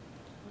mean?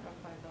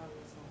 Verify the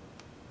result.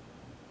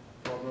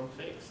 Problem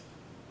fixed.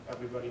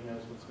 Everybody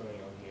knows what's going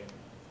on here.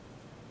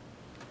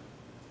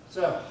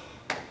 So,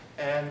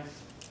 and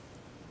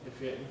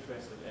if you're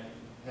interested in,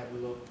 have a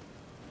look.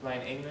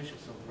 Plain English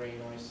is a very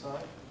nice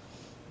site.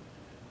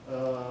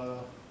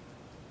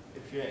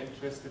 If you're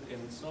interested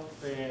in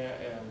software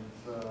and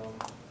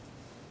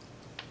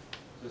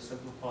the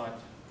simplified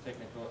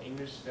technical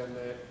English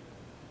standard,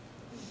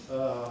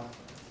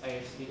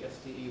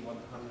 AST/STE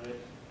 100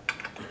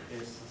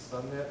 is the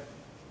standard.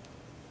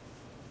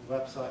 The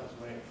website is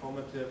very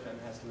informative and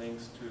has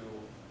links to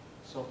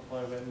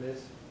software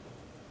vendors.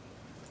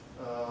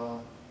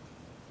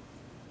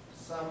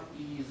 Some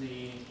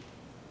easy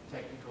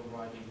technical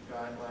writing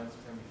guidelines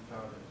can be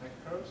found in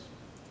TechPros.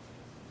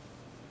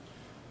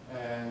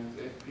 And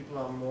if people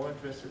are more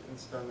interested in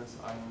standards,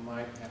 I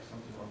might have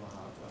something on the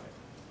hard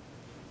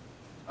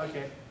drive.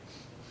 Okay.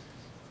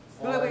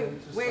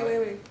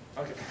 Wait.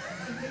 Okay.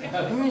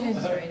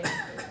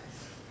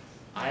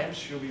 I am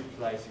sure we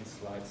place these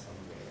slides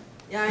somewhere.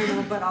 Yeah, I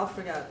know, but I'll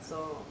forget,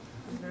 so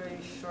I'm very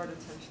short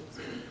attention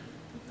span.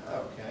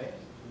 Okay.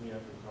 Do you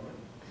have a comment?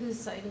 Whose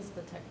site is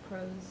the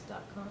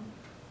techpros.com?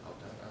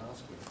 about that,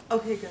 ask me.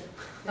 Okay, good.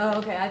 Oh,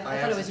 okay, I thought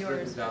have it was this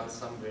written yours. down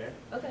somewhere,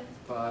 Okay,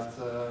 but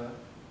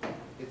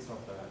it's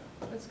not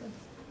bad. that's good.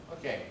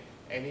 Okay,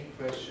 any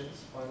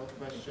questions, final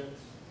questions?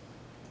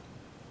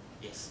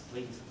 Yes,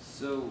 please.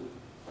 So,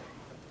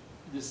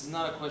 this is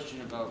not a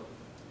question about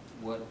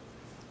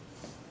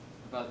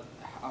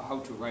how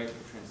to write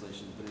for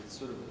translations, but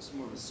it's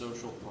more of a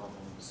social problem,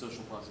 a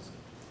social process.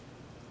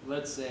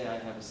 Let's say I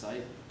have a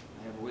site,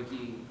 I have a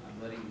wiki,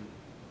 I'm letting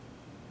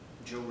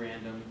Joe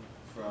Random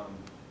from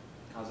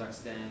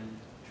Kazakhstan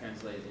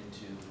translate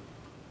into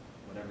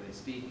whatever they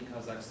speak in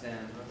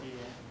Kazakhstan.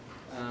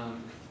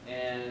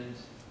 And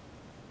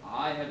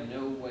I have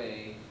no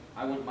way,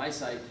 I want my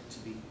site to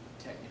be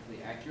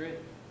technically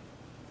accurate.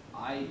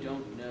 I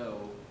don't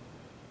know,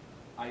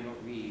 I don't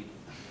read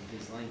in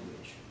his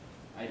language.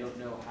 I don't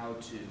know how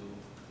to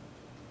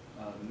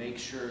make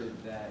sure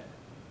that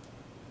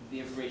the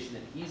information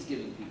that he's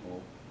giving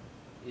people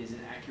is an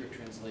accurate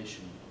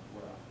translation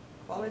of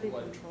Quality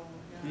what control,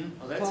 yeah.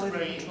 Well, that's a Quality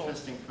very control.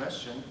 interesting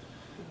question.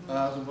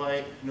 Mhm. The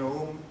way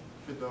GNOME,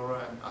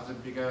 Fedora, and other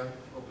bigger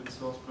open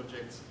source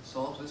projects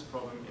solve this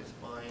problem is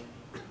by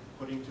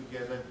putting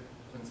together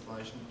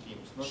translation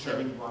teams. Not Sure.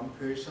 having one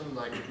person,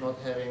 like not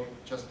having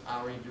just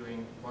Ari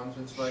doing one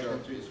translation Sure.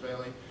 to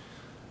Israeli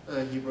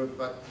Hebrew,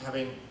 but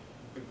having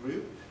a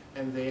group,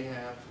 and they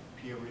have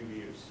peer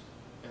reviews.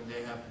 And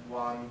they have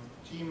one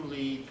team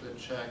lead that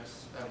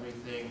checks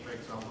everything. For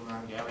example, in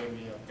Hungarian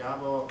we have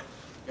Gabor.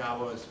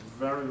 Gabor is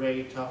very,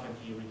 very tough, and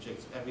he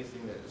rejects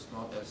everything that is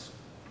not as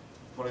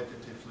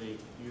qualitatively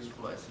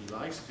useful as he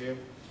likes to.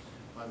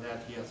 By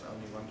that, he has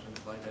only one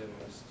translator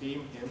in his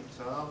team,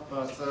 himself.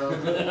 But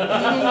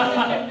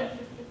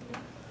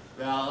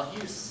well,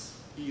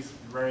 he's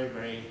very,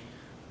 very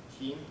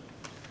keen.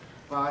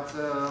 But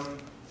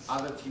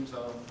other teams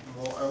are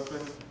more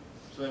open.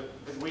 So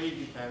it really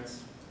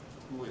depends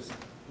who is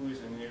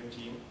in your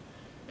team.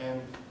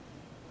 And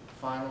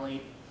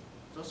finally,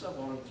 those are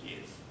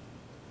volunteers.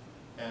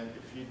 And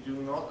if you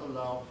do not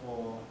allow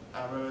for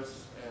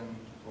errors and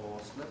for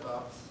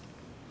slip-ups,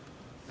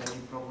 then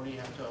you probably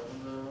have to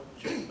open the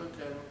checkbook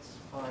and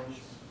find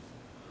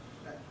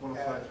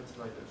qualified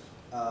translators.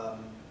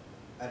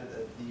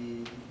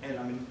 And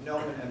I mean,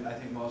 GNOME and I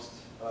think most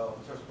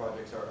open source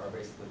projects are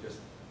basically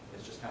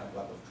it's just kind of a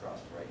web of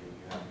trust, right? You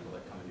have people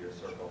that come into your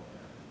circle.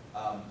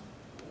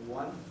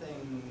 One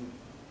thing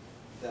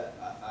that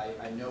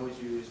I know is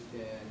used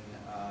in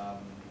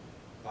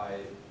by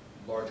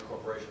large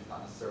corporations,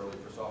 not necessarily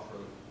for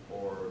software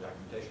or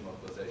documentation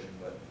localization,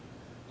 but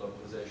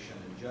localization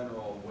in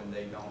general, when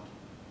they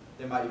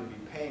might even be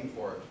paying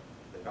for it.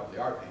 They probably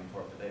are paying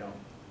for it, but they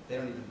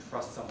don't even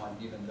trust someone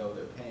even though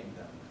they're paying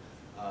them.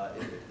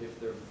 If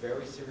they're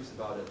very serious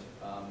about it,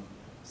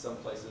 some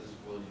places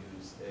will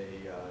use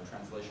a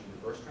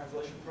reverse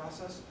translation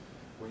process,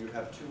 where you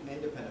have two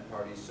independent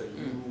parties. So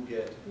you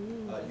get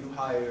you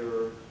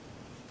hire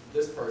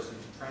this person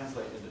to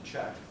translate into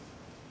Czech,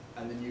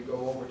 and then you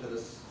go over to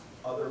this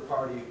other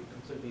party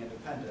completely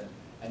independent,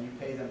 and you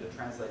pay them to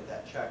translate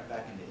that Czech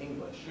back into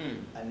English,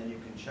 and then you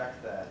can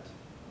check that.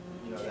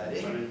 You know that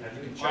you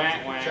can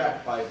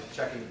check by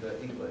checking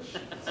the English.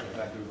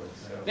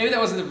 Maybe that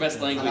wasn't the best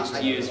language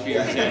to use for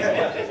your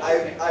example.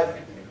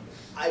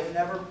 I've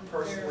never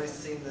personally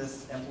seen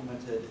this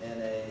implemented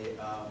in a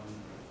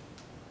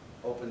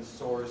open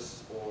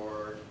source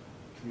or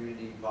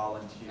community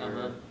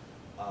volunteer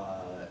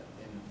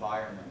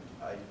environment.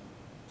 I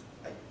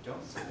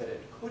don't see that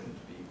it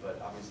couldn't be,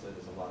 but obviously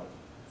there's a lot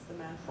It's the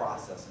math. of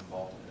process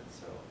involved in it.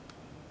 So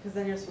Because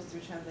then you're supposed to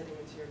be translating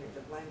it to your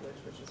native language,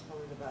 which is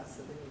probably the best,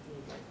 so then you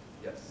need like.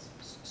 yes.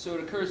 So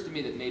it occurs to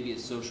me that maybe a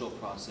social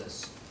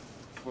process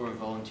for a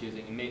volunteer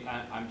thing, and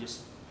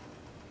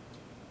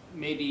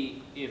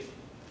maybe if,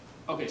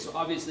 okay, so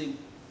obviously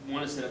we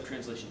want to set up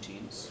translation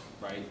teams,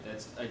 right?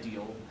 That's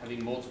ideal,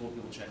 having multiple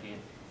people checking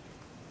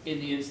in. In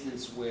the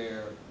instance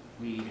where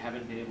we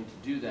haven't been able to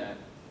do that,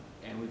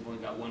 and we've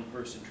only got one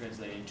person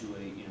translating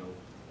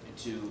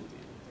into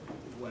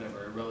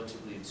whatever, a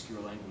relatively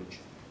obscure language,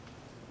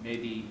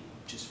 maybe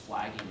just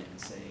flagging it and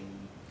saying,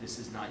 this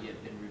has not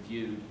yet been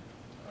reviewed.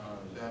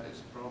 That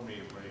is probably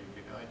a very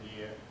good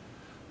idea.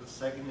 The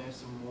second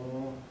is the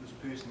more this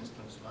person is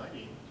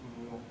translating,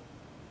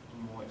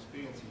 the more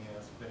experience he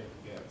has, the better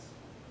he gets.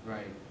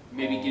 Right.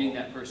 Maybe getting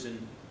that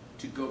person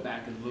to go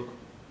back and look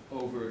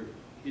over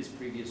his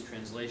previous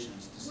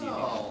translations to see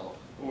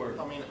or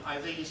I mean,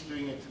 either he's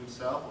doing it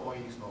himself or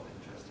he's not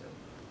interested.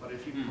 But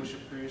if you push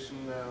a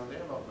person,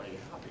 they're not very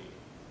happy.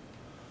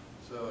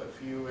 So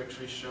if you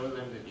actually show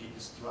them that you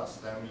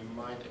distrust them, you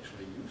might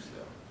actually use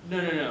them.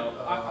 No.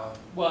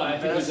 I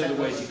think there's other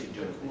ways you can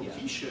do it. Cool Yeah.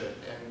 T-shirt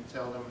and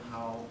tell them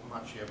how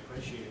much you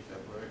appreciate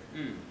their work.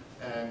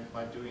 And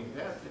by doing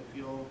that, they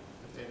feel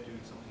that they're doing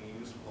something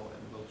useful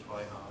and will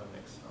try harder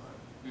next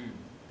time.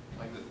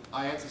 Like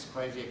I had this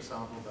crazy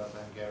example about the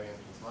Hungarian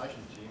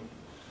translation team,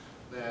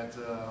 that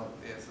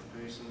there's a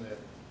person that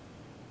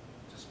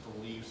just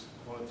believes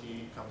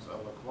quality comes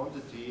over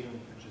quantity,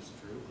 which is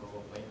true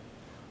probably,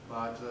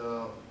 but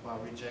by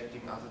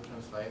rejecting other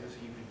translators,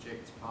 he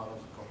rejects part of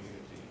the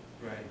community.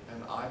 Right.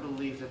 And I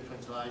believe that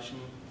translation,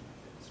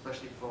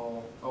 especially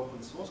for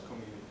open source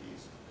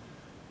communities,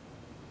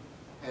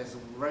 has a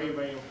very,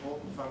 very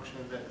important function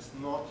that is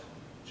not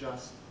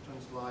just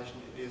translation,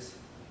 it is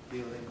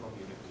building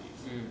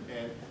communities.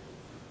 And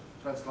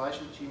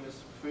translation team is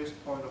the first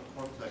point of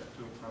contact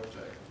to a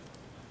project.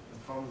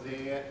 And from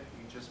there,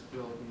 you just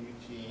build new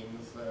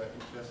teams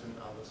interested in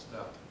other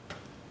stuff.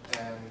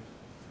 And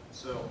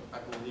so I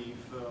believe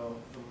the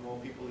more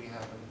people you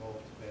have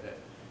involved, the better.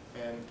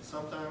 And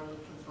sometimes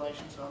the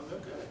translations are no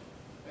good,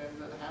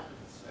 and that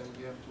happens, and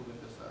you have to live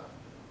this out.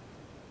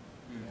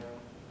 Yeah.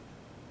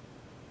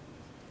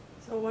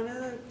 So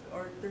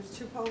there's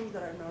two problems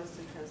that I've noticed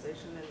in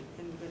translation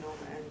in GNOME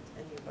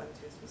and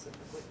Ubuntu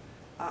specifically.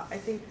 I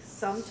think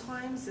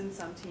sometimes in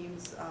some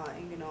teams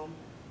in GNOME,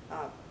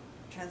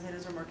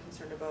 translators are more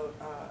concerned about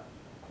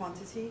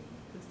quantity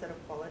instead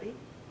of quality.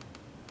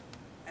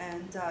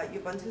 And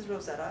Ubuntu's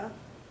Rosetta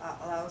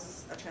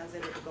allows a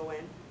translator to go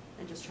in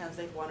and just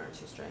translate one or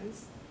two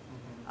strings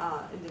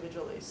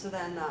individually. So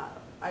then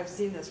I've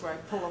seen this where I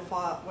pull a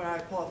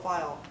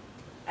file,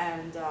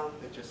 and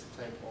They just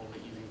take all the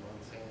easy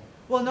ones in.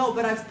 well, no,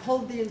 but I've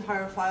pulled the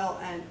entire file,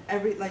 and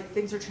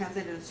things are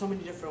translated in so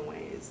many different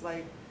ways.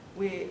 Like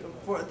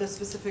for the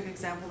specific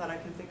example that I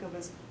can think of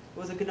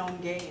was a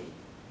GNOME game,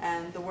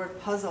 and the word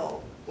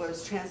puzzle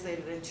was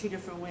translated in two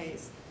different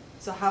ways.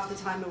 So half the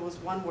time it was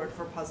one word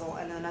for puzzle,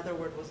 and another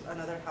word was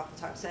another half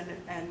the time. So,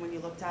 and when you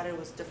looked at it, it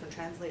was different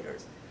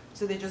translators.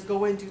 So they just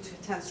go in, do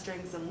 10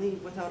 strings, and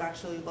leave without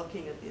actually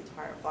looking at the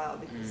entire file,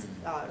 because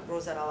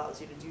Rosetta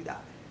allows you to do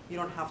that. You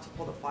don't have to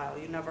pull the file.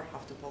 You never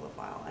have to pull the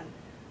file. And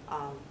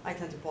I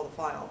tend to pull the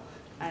file,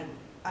 and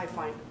I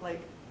find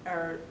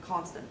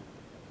constant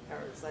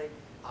errors. Like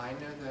I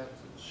know that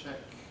the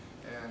Czech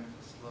and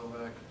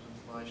Slovak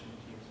translation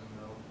teams in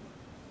GNOME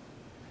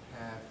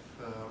have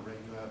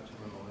regular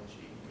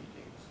terminology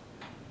meetings.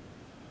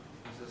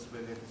 This is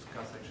where they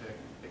discuss actually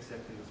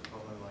exactly this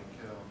problem, like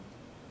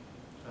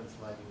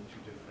translating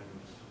two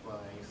different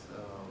ways,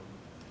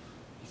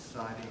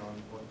 deciding on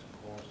what to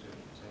call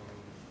certain thing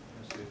in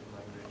a certain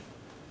language.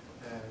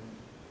 And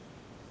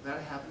that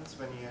happens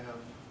when you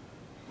have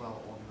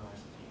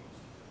well-organized teams.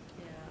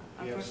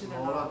 yeah, You have unfortunately, they're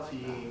smaller not like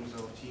teams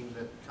or teams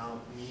that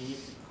can't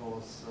meet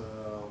because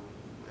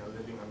they're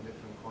living on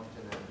different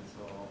continents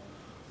or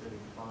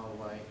living far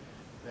away,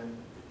 then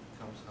it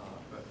becomes hard.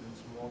 But in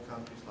small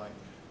countries like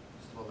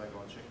Slovak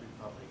or Czech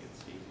Republic,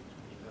 it's easy to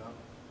meet up.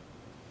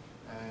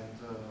 And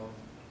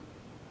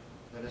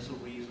that is a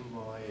reason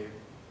why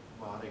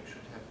Vardic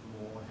should have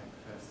more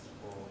hackfests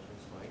for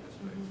translators,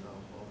 for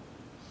example.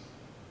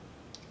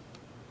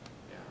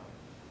 Yeah.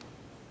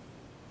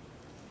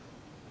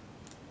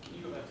 Can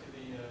you go back to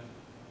the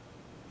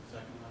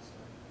second last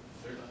slide?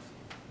 Third last?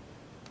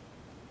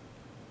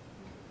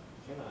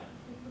 Can I?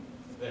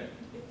 There.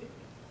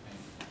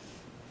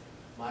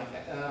 Mike,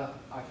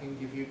 I can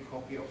give you a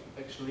copy of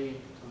actually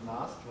the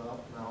last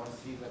draft. Now I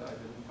see that I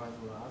didn't find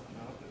the last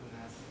draft. It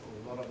has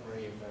a lot of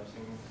very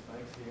embarrassing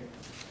mistakes here.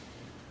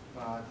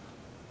 But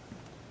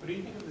What do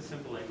you think of the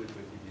simple language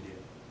Wikipedia?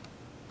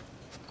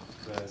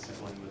 The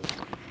simple English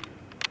Wikipedia.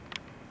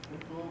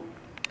 simple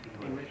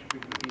English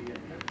Wikipedia.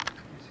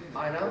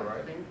 I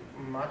don't think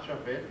much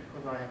of it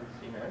because I haven't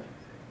seen it.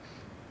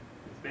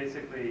 It's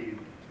basically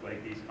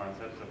like these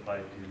concepts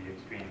applied to the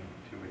extreme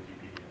to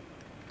Wikipedia.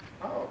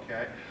 Oh,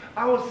 okay.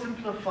 Our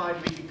simplified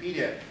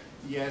Wikipedia.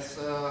 Yes,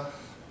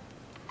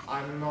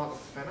 I'm not a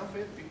fan of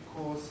it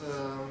because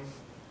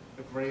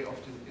it very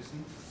often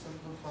isn't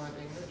simplified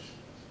English.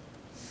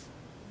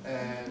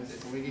 And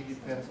it really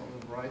depends on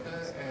the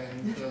writer,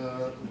 and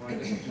the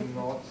writers do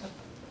not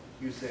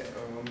use their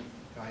own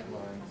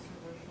guidelines.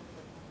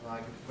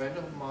 Like a friend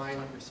of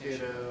mine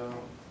did a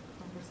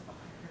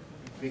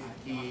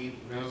wiki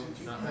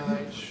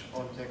page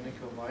on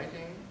technical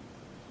writing,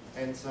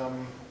 and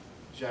some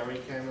Jerry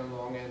came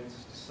along and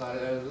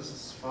decided, this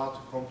is far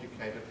too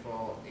complicated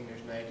for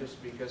English native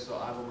speakers, so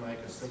I will make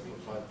a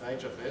simplified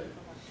page of it,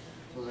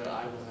 so that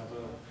I will have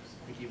a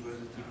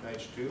Wikiversity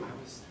page too,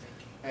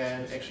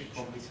 and actually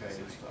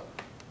complicated stuff.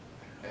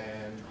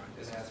 And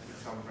it has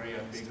become very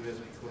ambiguous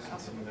because he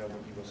didn't know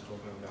what he was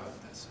talking about.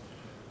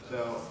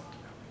 So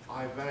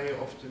I very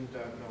often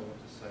don't know what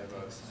to say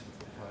about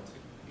simplified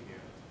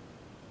Wikipedia.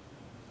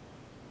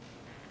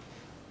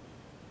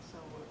 So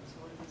what is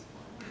this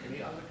for?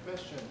 Any other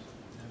questions?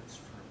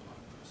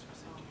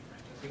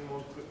 Anything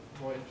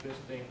more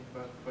interesting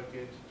about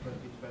Cricket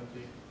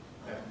 2020?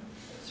 Yeah. I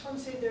just want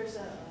to say there's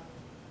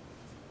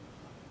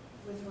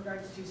with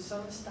regards to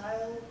some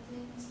style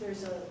things,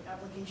 there's an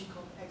application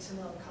called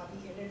XML Copy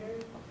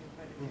Editor,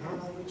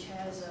 which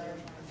has a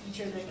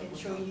feature that can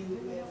show you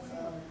if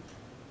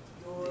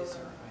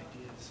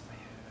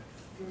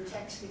your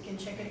text, it can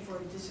check it for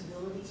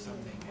disability,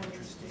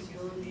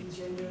 disability,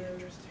 gender,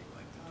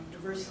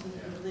 diversity,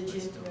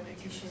 religion,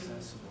 repetition,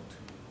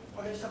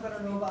 other stuff I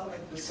don't know about,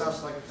 like This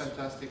sounds like a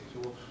fantastic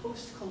tool.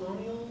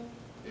 post-colonial.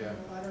 Yeah.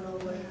 I don't know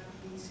what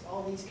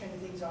all these kind of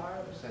things are.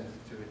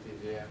 Sensitivity,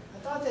 yeah. I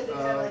thought that it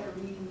had like a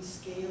reading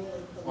scale,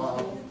 like the Well,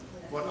 level.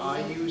 what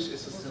I use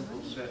is a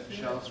simple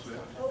shell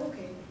script, Oh,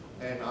 okay.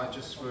 and I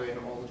just throw in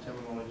all the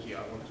terminology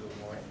I want to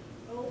avoid.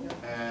 Oh,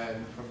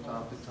 And from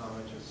time to time,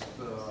 I just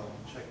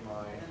check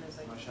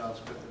my shell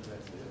script and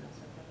that's it.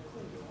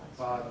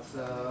 But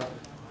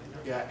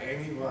yeah,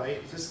 anyway,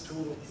 this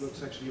tool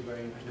looks actually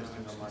very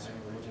interesting. I might have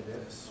a look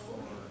at it.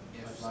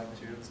 I'd like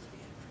to.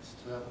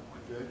 So that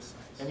would be good.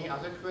 Any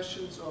other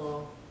questions,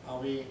 or are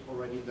we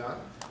already done?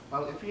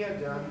 Well, if we are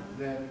done,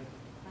 then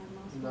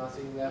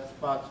nothing left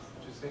but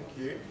to thank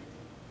you.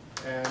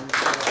 And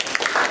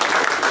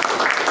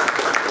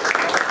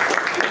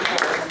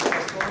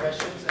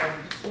questions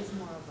and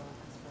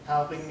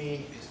helping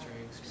me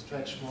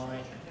stretch my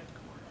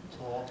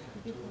talk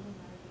to an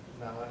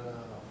hour and a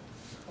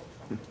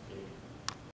half.